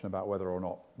discussion about whether or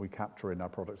not we capture in our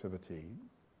productivity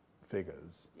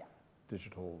figures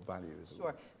digital values.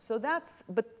 Sure. So that's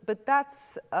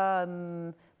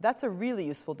a really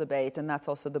useful debate, and that's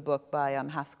also the book by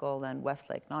Haskell and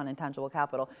Westlake, Non-Intangible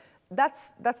Capital.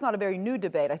 That's not a very new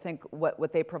debate. I think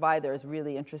what they provide there is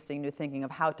really interesting new thinking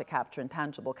of how to capture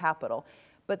intangible capital.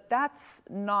 But that's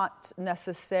not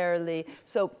necessarily,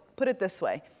 so put it this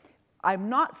way, I'm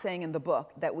not saying in the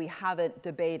book that we haven't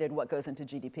debated what goes into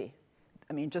GDP.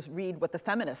 I mean, just read what the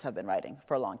feminists have been writing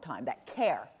for a long time, that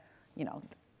care,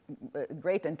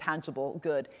 great intangible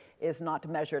good is not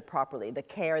measured properly. The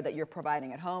care that you're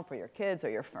providing at home for your kids or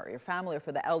your family or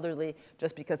for the elderly,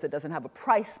 just because it doesn't have a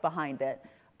price behind it,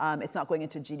 it's not going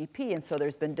into GDP. And so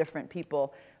there's been different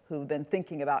people who've been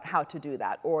thinking about how to do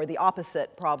that. Or the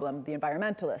opposite problem, the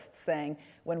environmentalists saying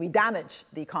when we damage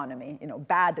the economy,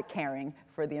 bad caring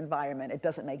for the environment, it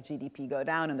doesn't make GDP go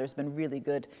down. And there's been really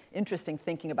good, interesting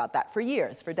thinking about that for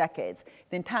years, for decades.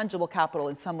 The intangible capital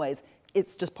in some ways,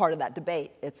 it's just part of that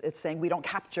debate. It's saying we don't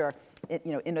capture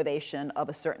innovation of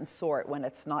a certain sort when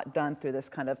it's not done through this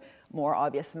kind of more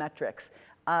obvious metrics.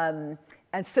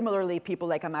 And similarly, people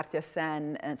like Amartya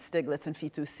Sen and Stiglitz and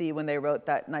Fitoussi, when they wrote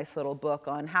that nice little book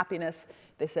on happiness,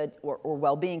 they said, or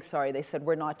well-being, sorry, they said,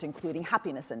 we're not including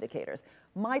happiness indicators.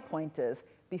 My point is,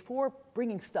 before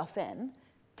bringing stuff in,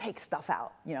 take stuff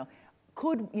out.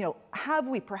 Have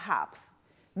we perhaps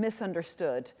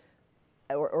misunderstood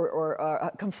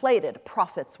or conflated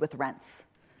profits with rents,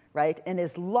 right? And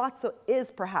is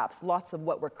perhaps lots of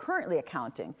what we're currently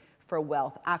accounting for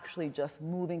wealth actually just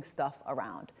moving stuff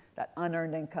around, that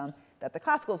unearned income that the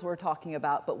classicals were talking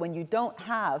about. But when you don't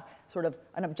have sort of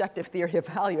an objective theory of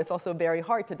value, it's also very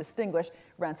hard to distinguish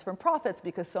rents from profits,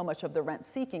 because so much of the rent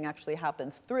seeking actually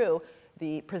happens through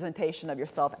the presentation of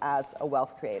yourself as a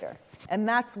wealth creator. And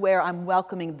that's where I'm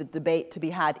welcoming the debate to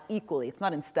be had equally. It's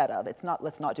not instead of. It's not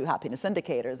let's not do happiness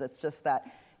indicators. It's just that,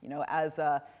 as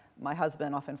my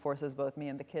husband often forces both me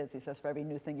and the kids, he says, for every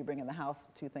new thing you bring in the house,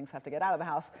 2 things have to get out of the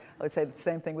house. I would say the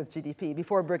same thing with GDP.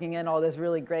 Before bringing in all this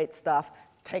really great stuff,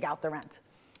 take out the rent.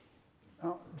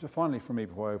 Just finally for me,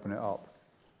 before I open it up,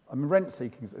 I mean, rent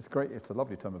seeking is great. It's a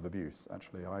lovely term of abuse,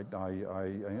 actually. I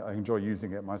enjoy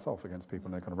using it myself against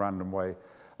people in a kind of random way.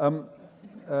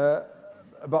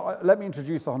 But let me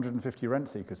introduce 150 rent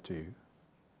seekers to you.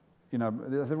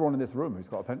 There's everyone in this room who's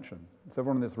got a pension. It's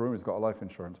everyone in this room who's got a life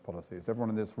insurance policy. It's everyone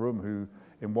in this room who,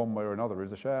 in one way or another,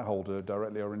 is a shareholder,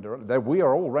 directly or indirectly. We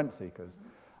are all rent seekers.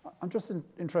 I'm just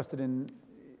interested in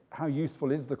how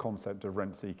useful is the concept of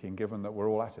rent seeking, given that we're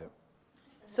all at it?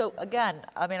 So again,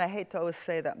 I mean, I hate to always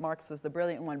say that Marx was the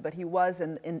brilliant one, but he was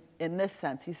in this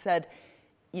sense. He said,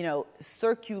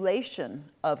 circulation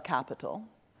of capital,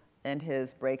 in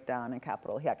his breakdown in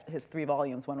Capital. He had his 3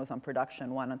 volumes. One was on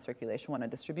production, one on circulation, one on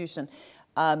distribution.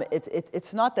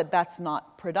 It's not that that's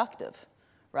not productive,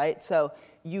 right? So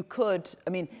you could,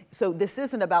 so this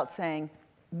isn't about saying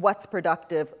what's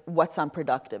productive, what's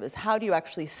unproductive. Is how do you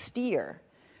actually steer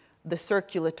the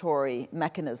circulatory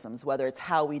mechanisms, whether it's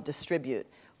how we distribute,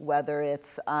 whether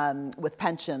it's with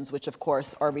pensions, which of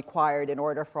course are required in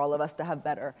order for all of us to have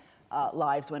better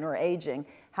lives when we're aging.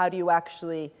 How do you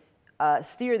actually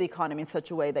steer the economy in such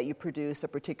a way that you produce a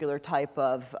particular type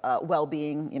of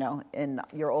well-being, in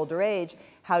your older age?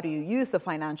 How do you use the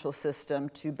financial system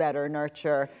to better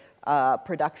nurture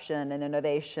production and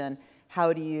innovation?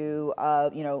 How do you,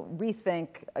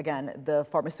 rethink, again, the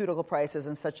pharmaceutical prices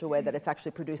in such a way that it's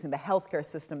actually producing the healthcare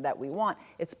system that we want?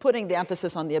 It's putting the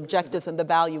emphasis on the objectives and the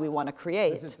value we want to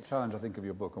create. This is the challenge, I think, of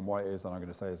your book, and why it is, and I'm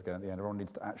going to say this again at the end, everyone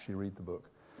needs to actually read the book.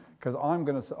 Because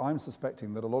I'm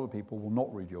suspecting that a lot of people will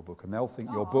not read your book, and they'll think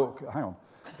your book, hang on,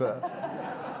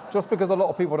 but just because a lot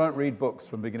of people don't read books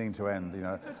from beginning to end,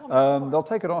 they'll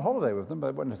take it on holiday with them,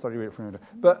 but won't necessarily read it from.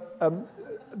 But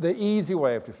the easy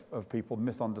way of people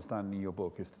misunderstanding your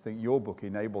book is to think your book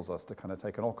enables us to kind of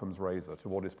take an Occam's razor to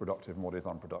what is productive and what is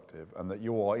unproductive, and that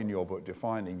you are in your book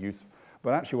defining use.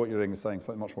 But actually what you're doing is saying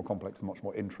something much more complex and much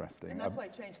more interesting. And that's why I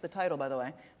changed the title, by the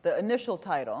way. The initial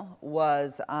title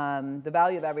was The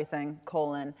Value of Everything,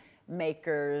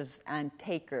 makers and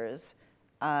takers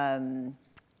in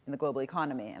the global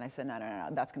economy. And I said, no,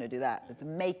 that's going to do that. It's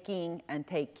making and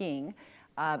taking.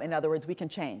 In other words, we can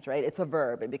change, right? It's a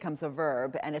verb. It becomes a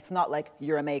verb. And it's not like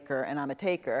you're a maker and I'm a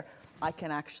taker. I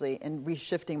can actually, in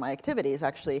reshifting my activities,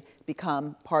 actually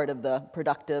become part of the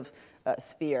productive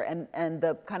sphere. And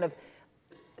the kind of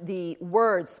the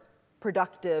words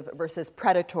productive versus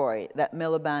predatory that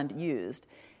Miliband used,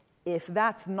 if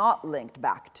that's not linked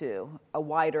back to a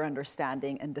wider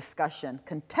understanding and discussion,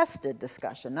 contested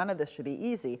discussion, none of this should be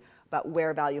easy, about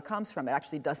where value comes from, it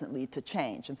actually doesn't lead to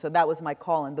change. And so that was my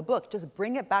call in the book, just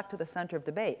bring it back to the center of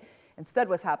debate. Instead,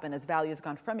 what's happened is value has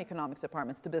gone from economics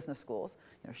departments to business schools,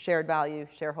 shared value,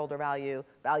 shareholder value,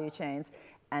 value chains,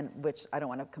 and which I don't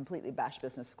want to completely bash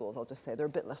business schools. I'll just say they're a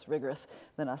bit less rigorous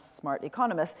than us smart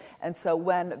economists. And so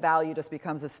when value just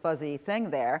becomes this fuzzy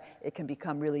thing there, it can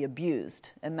become really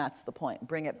abused. And that's the point.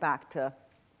 Bring it back to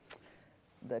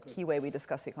the key way we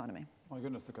discuss the economy. My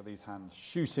goodness, look at these hands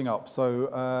shooting up. So,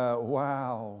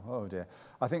 wow, oh dear.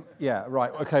 I think, yeah,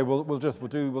 right. Okay, we'll do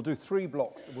 3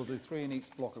 blocks. We'll do 3 in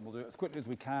each block, and we'll do it as quickly as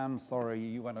we can. Sorry,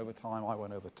 you went over time. I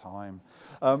went over time.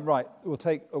 Right, we'll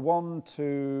take a 1,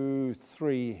 2,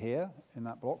 3 here in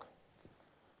that block.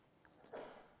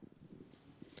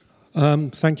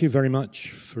 Thank you very much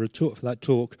for that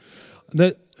talk.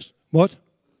 What?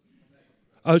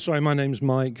 Oh, sorry. My name's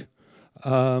Mike.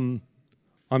 I'm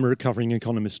a recovering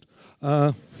economist.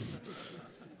 That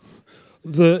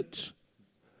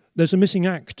there's a missing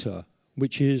actor,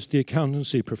 which is the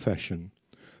accountancy profession,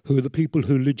 who are the people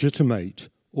who legitimate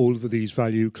all of these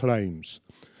value claims.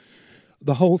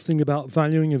 The whole thing about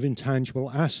valuing of intangible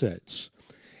assets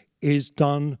is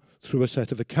done through a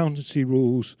set of accountancy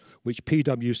rules, which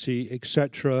PwC,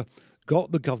 etc.,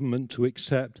 got the government to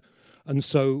accept. And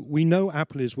so we know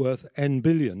Apple is worth N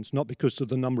billions, not because of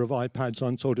the number of iPads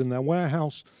unsold in their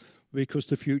warehouse, because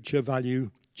the future value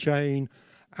chain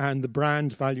and the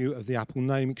brand value of the Apple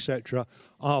name, etc.,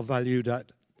 are valued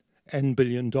at N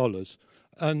billion dollars.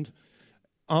 And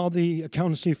are the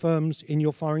accountancy firms in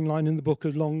your firing line in the book,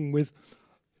 along with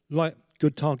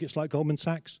good targets like Goldman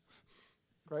Sachs?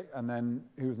 Great. And then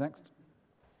who's next?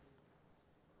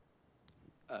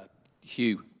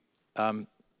 Hugh.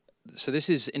 So this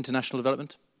is international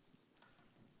development.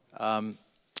 So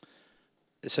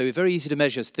it's very easy to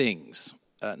measure things,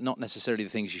 not necessarily the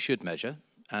things you should measure,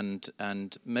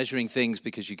 and measuring things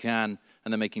because you can,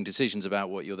 and then making decisions about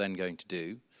what you're then going to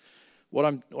do. What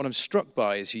I'm struck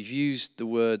by is you've used the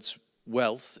words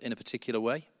wealth in a particular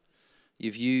way.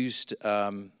 You've used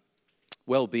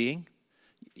well-being.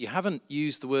 You haven't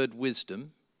used the word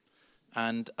wisdom,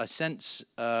 and I sense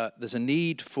there's a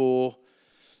need for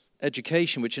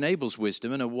education which enables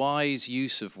wisdom and a wise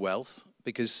use of wealth,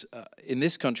 because in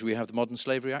this country we have the Modern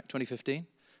Slavery Act 2015,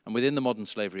 and within the Modern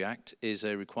Slavery Act is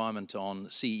a requirement on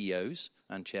CEOs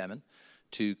and chairmen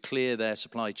to clear their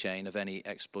supply chain of any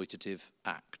exploitative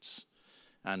acts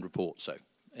and report so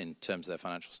in terms of their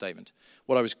financial statement.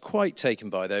 What I was quite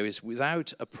taken by, though, is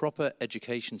without a proper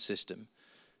education system,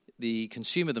 the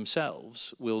consumer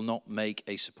themselves will not make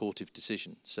a supportive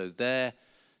decision. So their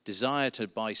desire to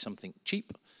buy something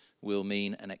cheap will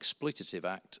mean an exploitative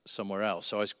act somewhere else.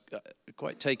 So I was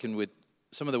quite taken with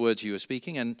some of the words you were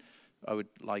speaking, and I would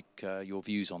like your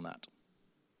views on that.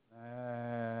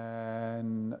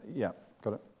 Yeah,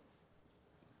 got it.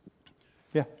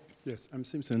 Yeah. Yes, I'm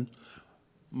Simpson.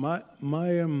 My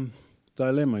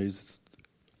dilemma is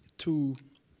 2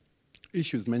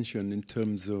 issues mentioned in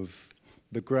terms of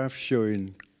the graph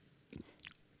showing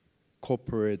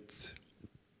corporate,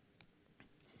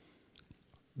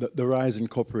 the rise in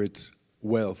corporate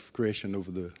wealth creation over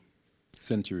the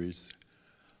centuries,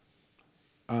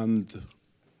 and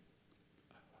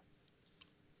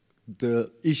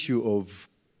the issue of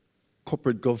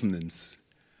corporate governance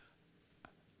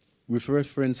with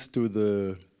reference to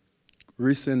the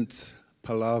recent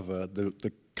palaver,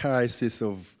 the crisis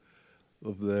of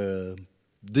the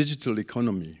digital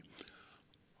economy.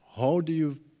 how do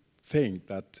you think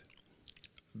that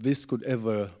this could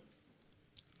ever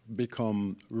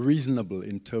become reasonable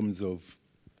in terms of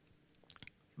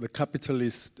the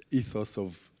capitalist ethos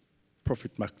of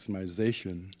profit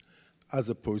maximization as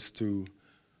opposed to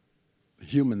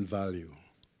human value?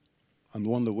 And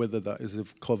wonder whether that is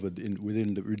covered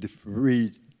within the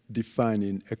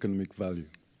redefining economic value.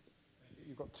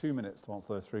 You've got 2 minutes to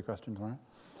answer those 3 questions, right?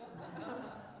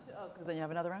 Because then you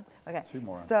have another round? Okay. 2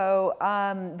 more. So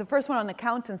the first one on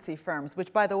accountancy firms,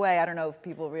 which, by the way, I don't know if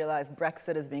people realize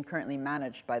Brexit is being currently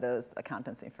managed by those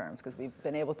accountancy firms, because we've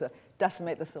been able to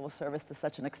decimate the civil service to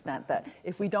such an extent that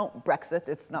if we don't Brexit,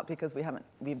 it's not because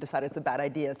we've decided it's a bad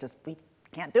idea, it's just we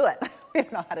can't do it. We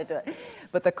don't know how to do it.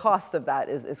 But the cost of that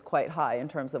is quite high in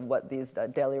terms of what these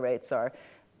daily rates are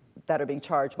that are being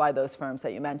charged by those firms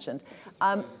that you mentioned.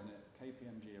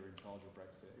 KPMG are in charge of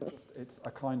Brexit. It's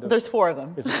a kind of... There's 4 of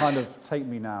them. It's a kind of take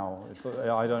me now.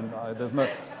 There's no...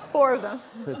 4 of them.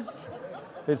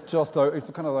 It's just, it's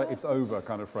kind of like it's over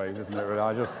kind of phrase, isn't it,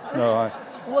 really?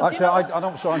 Well, actually, I'm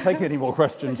not sure I'm taking any more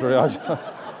questions, really.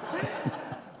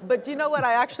 But do you know what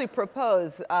I actually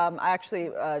propose? I actually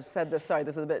said this, sorry,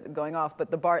 this is a bit going off, but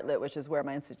the Bartlett, which is where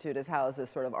my institute is housed, is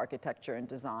sort of architecture and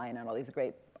design, and all these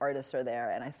great artists are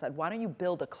there. And I said, why don't you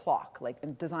build a clock,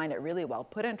 and design it really well,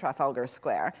 put it in Trafalgar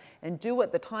Square, and do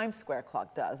what the Times Square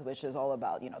clock does, which is all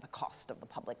about, the cost of the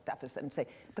public deficit, and say,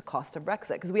 the cost of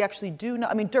Brexit. Because we actually do know,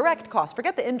 direct cost,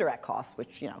 forget the indirect cost,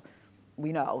 which,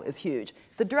 we know is huge.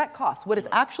 The direct cost, what it's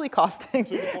actually costing.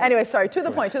 Anyway, sorry, to the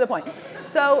point.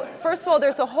 So, first of all,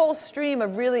 there's a whole stream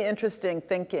of really interesting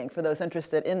thinking for those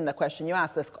interested in the question you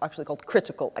asked, that's actually called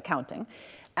critical accounting.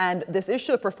 And this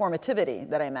issue of performativity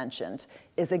that I mentioned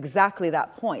is exactly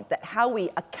that point, that how we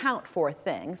account for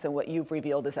things, and what you've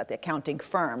revealed is that the accounting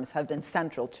firms have been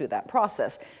central to that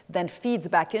process, then feeds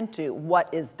back into what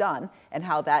is done and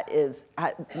how that is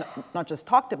not just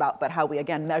talked about, but how we,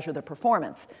 again, measure the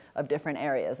performance of different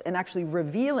areas. And actually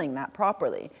revealing that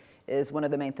properly is one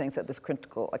of the main things that this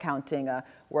critical accounting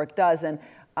work does. And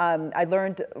I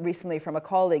learned recently from a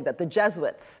colleague that the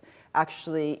Jesuits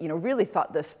actually, really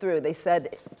thought this through. They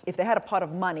said if they had a pot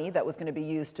of money that was going to be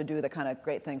used to do the kind of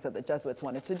great things that the Jesuits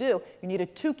wanted to do, you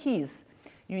needed 2 keys.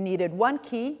 You needed one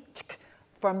key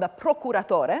from the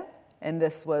procuratore, and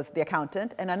this was the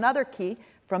accountant, and another key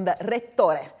from the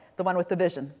rettore, the one with the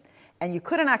vision. And you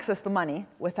couldn't access the money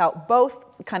without both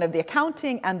kind of the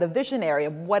accounting and the visionary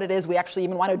of what it is we actually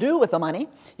even want to do with the money,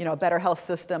 a better health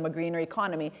system, a greener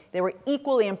economy. They were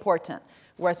equally important.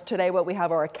 Whereas today what we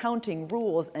have are accounting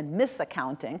rules and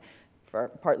misaccounting,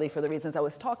 partly for the reasons I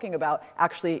was talking about,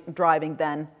 actually driving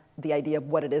then the idea of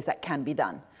what it is that can be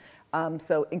done.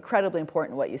 So incredibly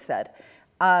important what you said.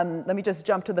 Let me just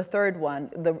jump to the third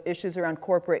one, the issues around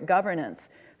corporate governance.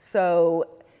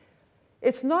 So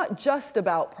it's not just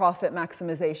about profit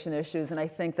maximization issues, and I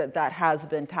think that has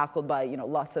been tackled by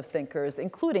lots of thinkers,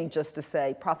 including just to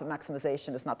say profit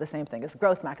maximization is not the same thing as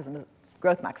growth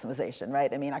maximization,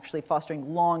 right? Actually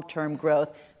fostering long-term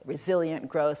growth, resilient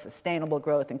growth, sustainable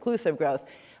growth, inclusive growth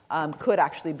could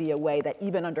actually be a way that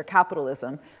even under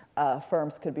capitalism,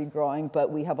 firms could be growing,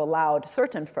 but we have allowed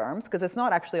certain firms, because it's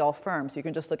not actually all firms. You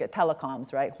can just look at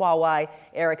telecoms, right? Huawei,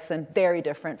 Ericsson, very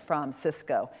different from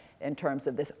Cisco in terms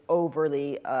of this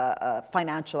overly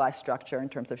financialized structure in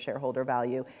terms of shareholder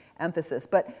value emphasis.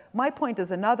 But my point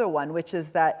is another one, which is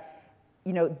that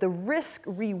the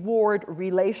risk-reward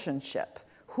relationship,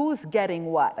 who's getting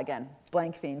what, again,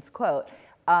 Blankfeins quote,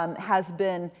 has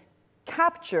been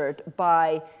captured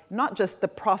by not just the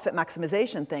profit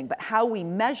maximization thing, but how we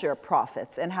measure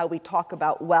profits and how we talk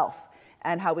about wealth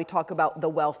and how we talk about the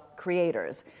wealth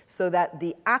creators, so that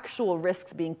the actual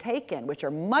risks being taken, which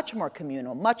are much more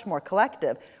communal, much more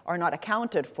collective, are not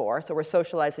accounted for. So we're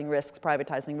socializing risks,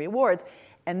 privatizing rewards.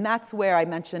 And that's where I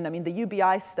mentioned, the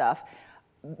UBI stuff.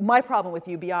 My problem with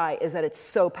UBI is that it's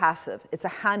so passive. It's a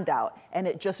handout, and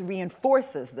it just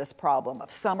reinforces this problem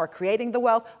of some are creating the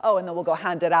wealth, and then we'll go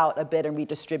hand it out a bit and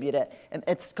redistribute it. And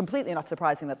it's completely not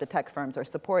surprising that the tech firms are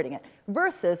supporting it,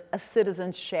 versus a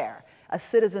citizen's share, a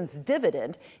citizen's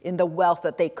dividend in the wealth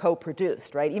that they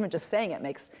co-produced, right? Even just saying it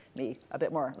makes me a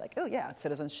bit more like, oh yeah,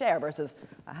 citizen's share versus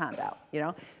a handout,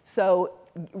 So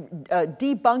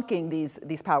debunking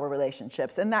these power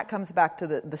relationships, and that comes back to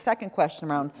the second question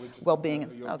around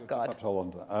well-being. Oh God!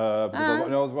 Hold on,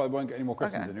 because I won't get any more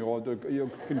questions. Okay. You're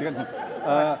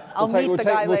I'll meet the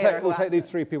guy later. We'll take these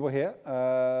 3 people here.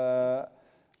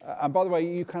 And by the way,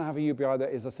 you can have a UBI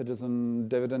that is a citizen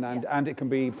dividend, and it can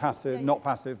be passive, not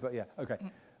passive, but okay.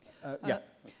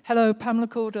 Hello, Pamela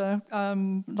Corder,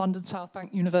 London South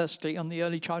Bank University on the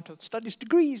Early Childhood Studies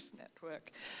Degrees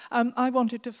Network. I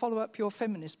wanted to follow up your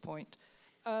feminist point.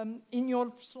 In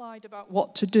your slide about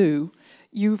what to do,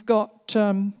 you've got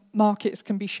markets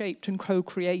can be shaped and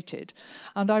co-created.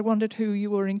 And I wondered who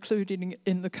you were including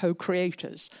in the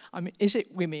co-creators. I mean, is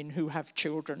it women who have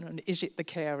children, and is it the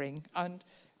caring? And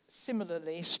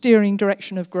similarly, steering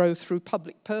direction of growth through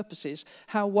public purposes,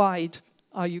 how wide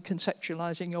are you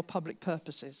conceptualizing your public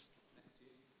purposes?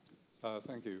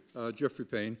 Thank you. Geoffrey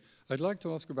Payne. I'd like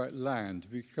to ask about land,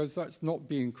 because that's not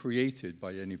being created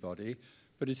by anybody,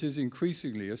 but it is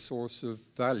increasingly a source of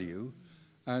value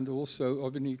and also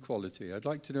of inequality. I'd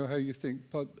like to know how you think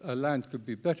land could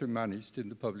be better managed in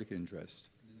the public interest.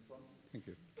 Thank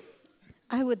you.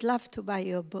 I would love to buy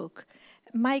your book.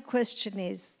 My question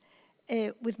is,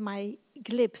 with my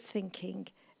glib thinking,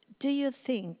 do you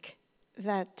think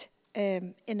that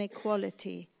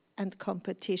inequality and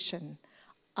competition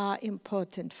are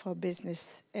important for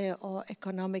business or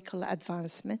economical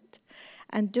advancement?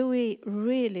 And do we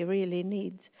really, really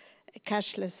need a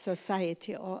cashless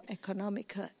society or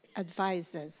economic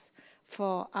advisors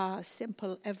for our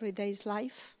simple everyday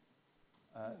life?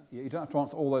 You don't have to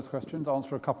answer all those questions.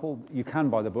 Answer a couple. You can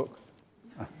buy the book.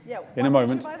 Yeah, in a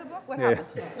moment. Buy the book? What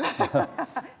happened?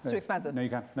 It's too expensive. No, you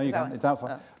can. No, you can. It's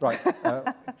outside. Right.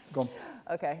 Go on.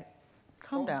 Okay.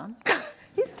 Calm down.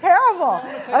 He's terrible.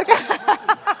 Okay.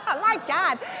 My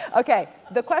God. Okay,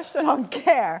 the question on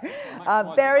care,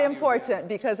 very important,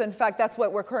 because in fact that's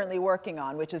what we're currently working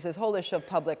on, which is this whole issue of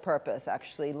public purpose,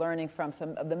 actually learning from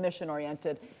some of the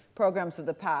mission-oriented programs of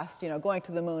the past, going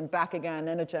to the moon, back again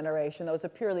in a generation. That was a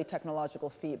purely technological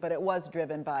feat, but it was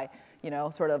driven by,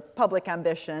 sort of public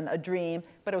ambition, a dream,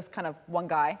 but it was kind of one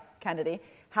guy, Kennedy.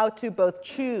 How to both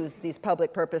choose these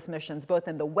public purpose missions, both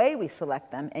in the way we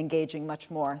select them, engaging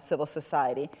much more civil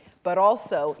society, but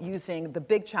also using the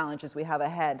big challenges we have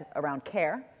ahead around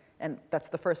care, and that's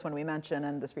the first one we mentioned,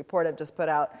 and this report I've just put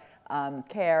out,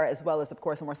 care, as well as, of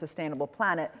course, a more sustainable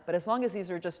planet. But as long as these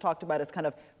are just talked about as kind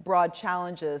of broad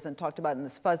challenges and talked about in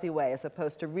this fuzzy way, as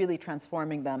opposed to really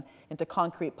transforming them into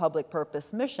concrete public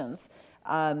purpose missions,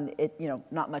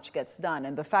 not much gets done.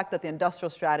 And the fact that the industrial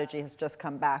strategy has just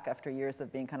come back after years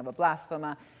of being kind of a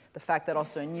blasphema, the fact that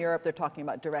also in Europe they're talking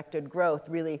about directed growth,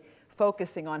 really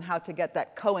focusing on how to get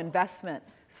that co-investment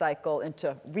cycle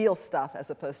into real stuff as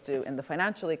opposed to in the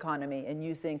financial economy, and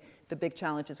using the big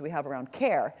challenges we have around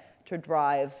care to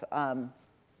drive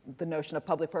the notion of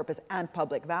public purpose and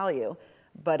public value,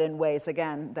 but in ways,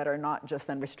 again, that are not just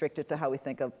then restricted to how we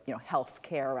think of health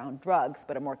care around drugs,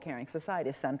 but a more caring society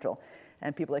is central.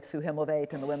 And people like Sue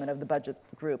Himmelveit and the women of the budget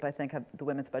group, I think the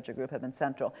women's budget group have been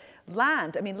central.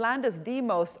 Land is the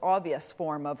most obvious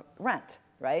form of rent,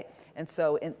 right? And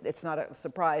so it's not a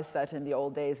surprise that in the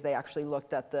old days they actually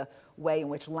looked at the way in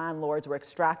which landlords were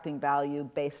extracting value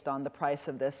based on the price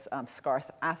of this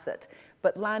scarce asset.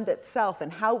 But land itself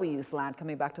and how we use land,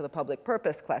 coming back to the public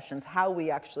purpose questions, how we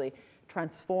actually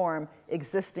transform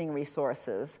existing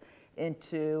resources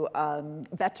into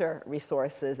better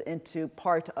resources, into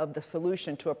part of the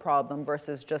solution to a problem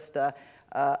versus just a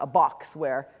box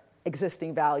where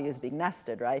existing value is being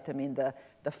nested, right? I mean,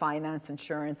 the finance,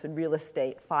 insurance, and real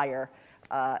estate, fire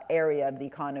area of the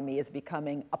economy is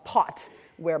becoming a pot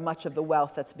where much of the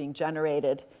wealth that's being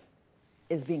generated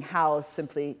is being housed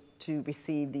simply to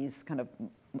receive these kind of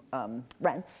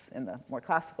rents in the more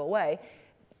classical way.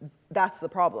 That's the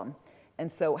problem.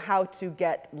 And so how to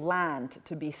get land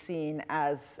to be seen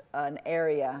as an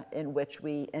area in which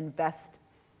we invest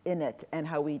in it, and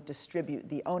how we distribute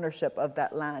the ownership of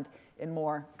that land in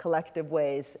more collective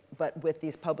ways, but with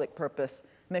these public purpose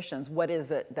missions. What is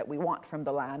it that we want from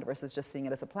the land versus just seeing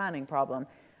it as a planning problem,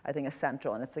 I think is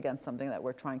central, and it's, again, something that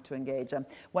we're trying to engage.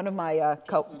 One of my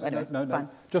No.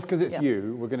 Just because it's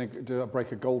you, we're going to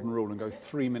break a golden rule and go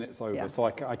 3 minutes over. Yeah. So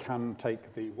I can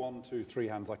take the 1, 2, 3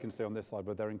 hands I can see on this side,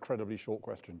 but they're incredibly short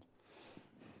questions.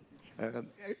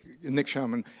 Nick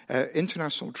Sharman,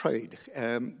 international trade,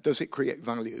 does it create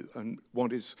value, and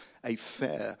what is a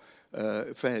fair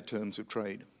terms of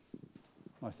trade?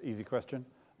 Nice, easy question.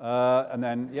 And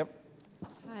then, yep.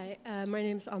 Hi, my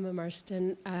name is Alma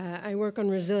Marston. I work on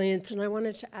resilience, and I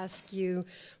wanted to ask you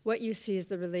what you see as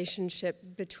the relationship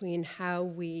between how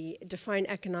we define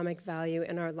economic value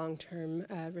and our long-term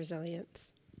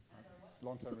resilience.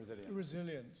 Long-term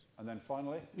resilience. And then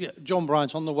finally? Yeah, John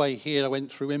Bryant, on the way here, I went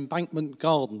through Embankment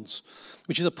Gardens,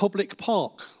 which is a public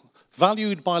park,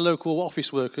 valued by local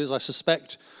office workers, I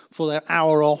suspect, for their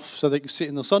hour off so they can sit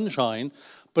in the sunshine.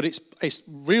 But its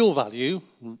real value,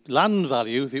 land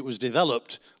value, if it was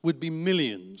developed, would be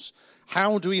millions.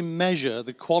 How do we measure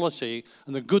the quality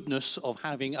and the goodness of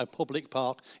having a public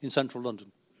park in central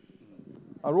London?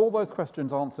 Are all those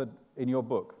questions answered in your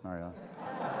book, Marianne?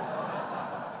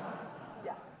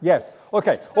 Yes. Yes.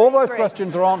 Okay. All those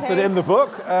questions are answered in the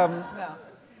book.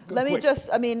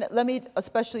 Let me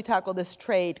especially tackle this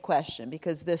trade question,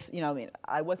 because this,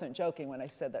 I wasn't joking when I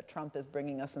said that Trump is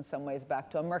bringing us in some ways back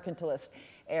to a mercantilist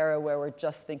era where we're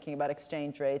just thinking about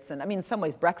exchange rates. And in some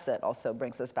ways Brexit also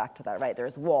brings us back to that, right?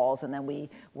 There's walls, and then we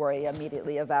worry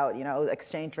immediately about,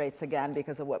 exchange rates again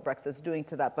because of what Brexit's doing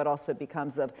to that, but also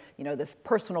becomes of, this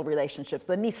personal relationships,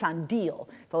 the Nissan deal.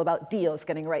 It's all about deals,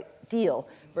 getting right deal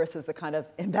versus the kind of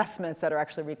investments that are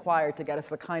actually required to get us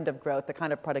the kind of growth, the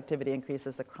kind of productivity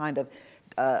increases, the kind of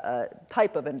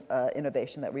type of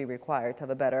innovation that we require to have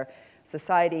a better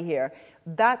society here.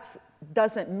 That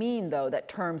doesn't mean, though, that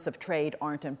terms of trade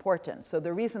aren't important. So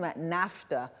the reason that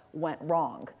NAFTA went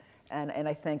wrong, and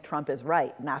I think Trump is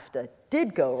right, NAFTA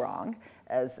did go wrong,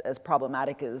 as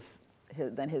problematic as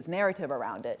his narrative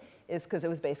around it, is because it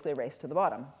was basically a race to the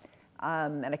bottom.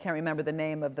 And I can't remember the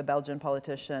name of the Belgian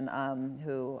politician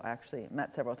who I actually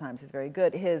met several times. He's very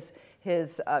good. His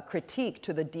critique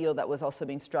to the deal that was also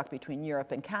being struck between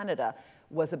Europe and Canada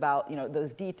was about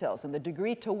those details, and the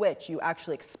degree to which you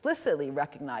actually explicitly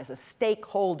recognize a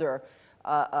stakeholder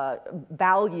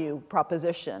value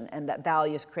proposition, and that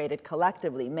value is created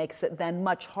collectively, makes it then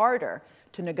much harder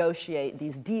to negotiate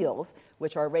these deals,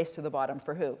 which are a race to the bottom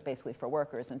for who? Basically for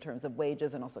workers in terms of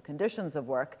wages and also conditions of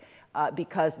work,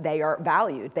 because they are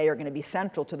valued. They are going to be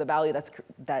central to the value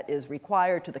that is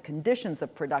required, to the conditions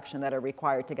of production that are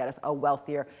required to get us a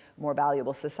wealthier, more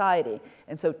valuable society.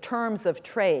 And so terms of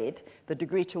trade, the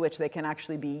degree to which they can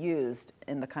actually be used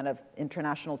in the kind of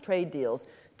international trade deals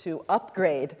to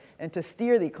upgrade and to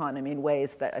steer the economy in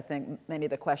ways that I think many of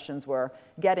the questions were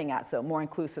getting at. So more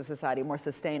inclusive society, more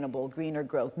sustainable, greener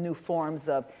growth, new forms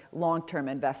of long-term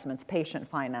investments, patient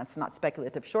finance, not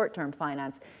speculative short-term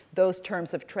finance. Those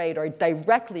terms of trade are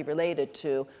directly related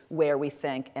to where we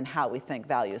think and how we think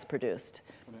value is produced.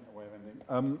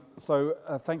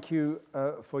 Thank you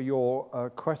for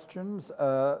your questions.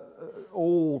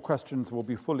 All questions will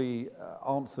be fully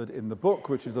answered in the book,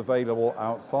 which is available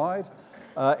outside.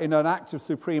 In an act of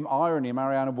supreme irony,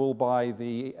 Mariana will, by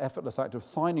the effortless act of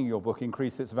signing your book,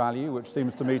 increase its value, which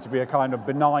seems to me to be a kind of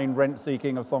benign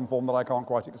rent-seeking of some form that I can't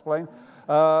quite explain.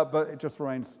 But it just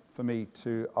remains for me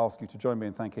to ask you to join me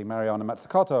in thanking Mariana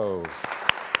Mazzucato.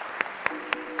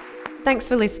 Thanks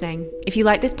for listening. If you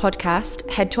like this podcast,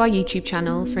 head to our YouTube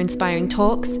channel for inspiring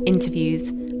talks, interviews,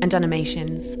 and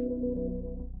animations.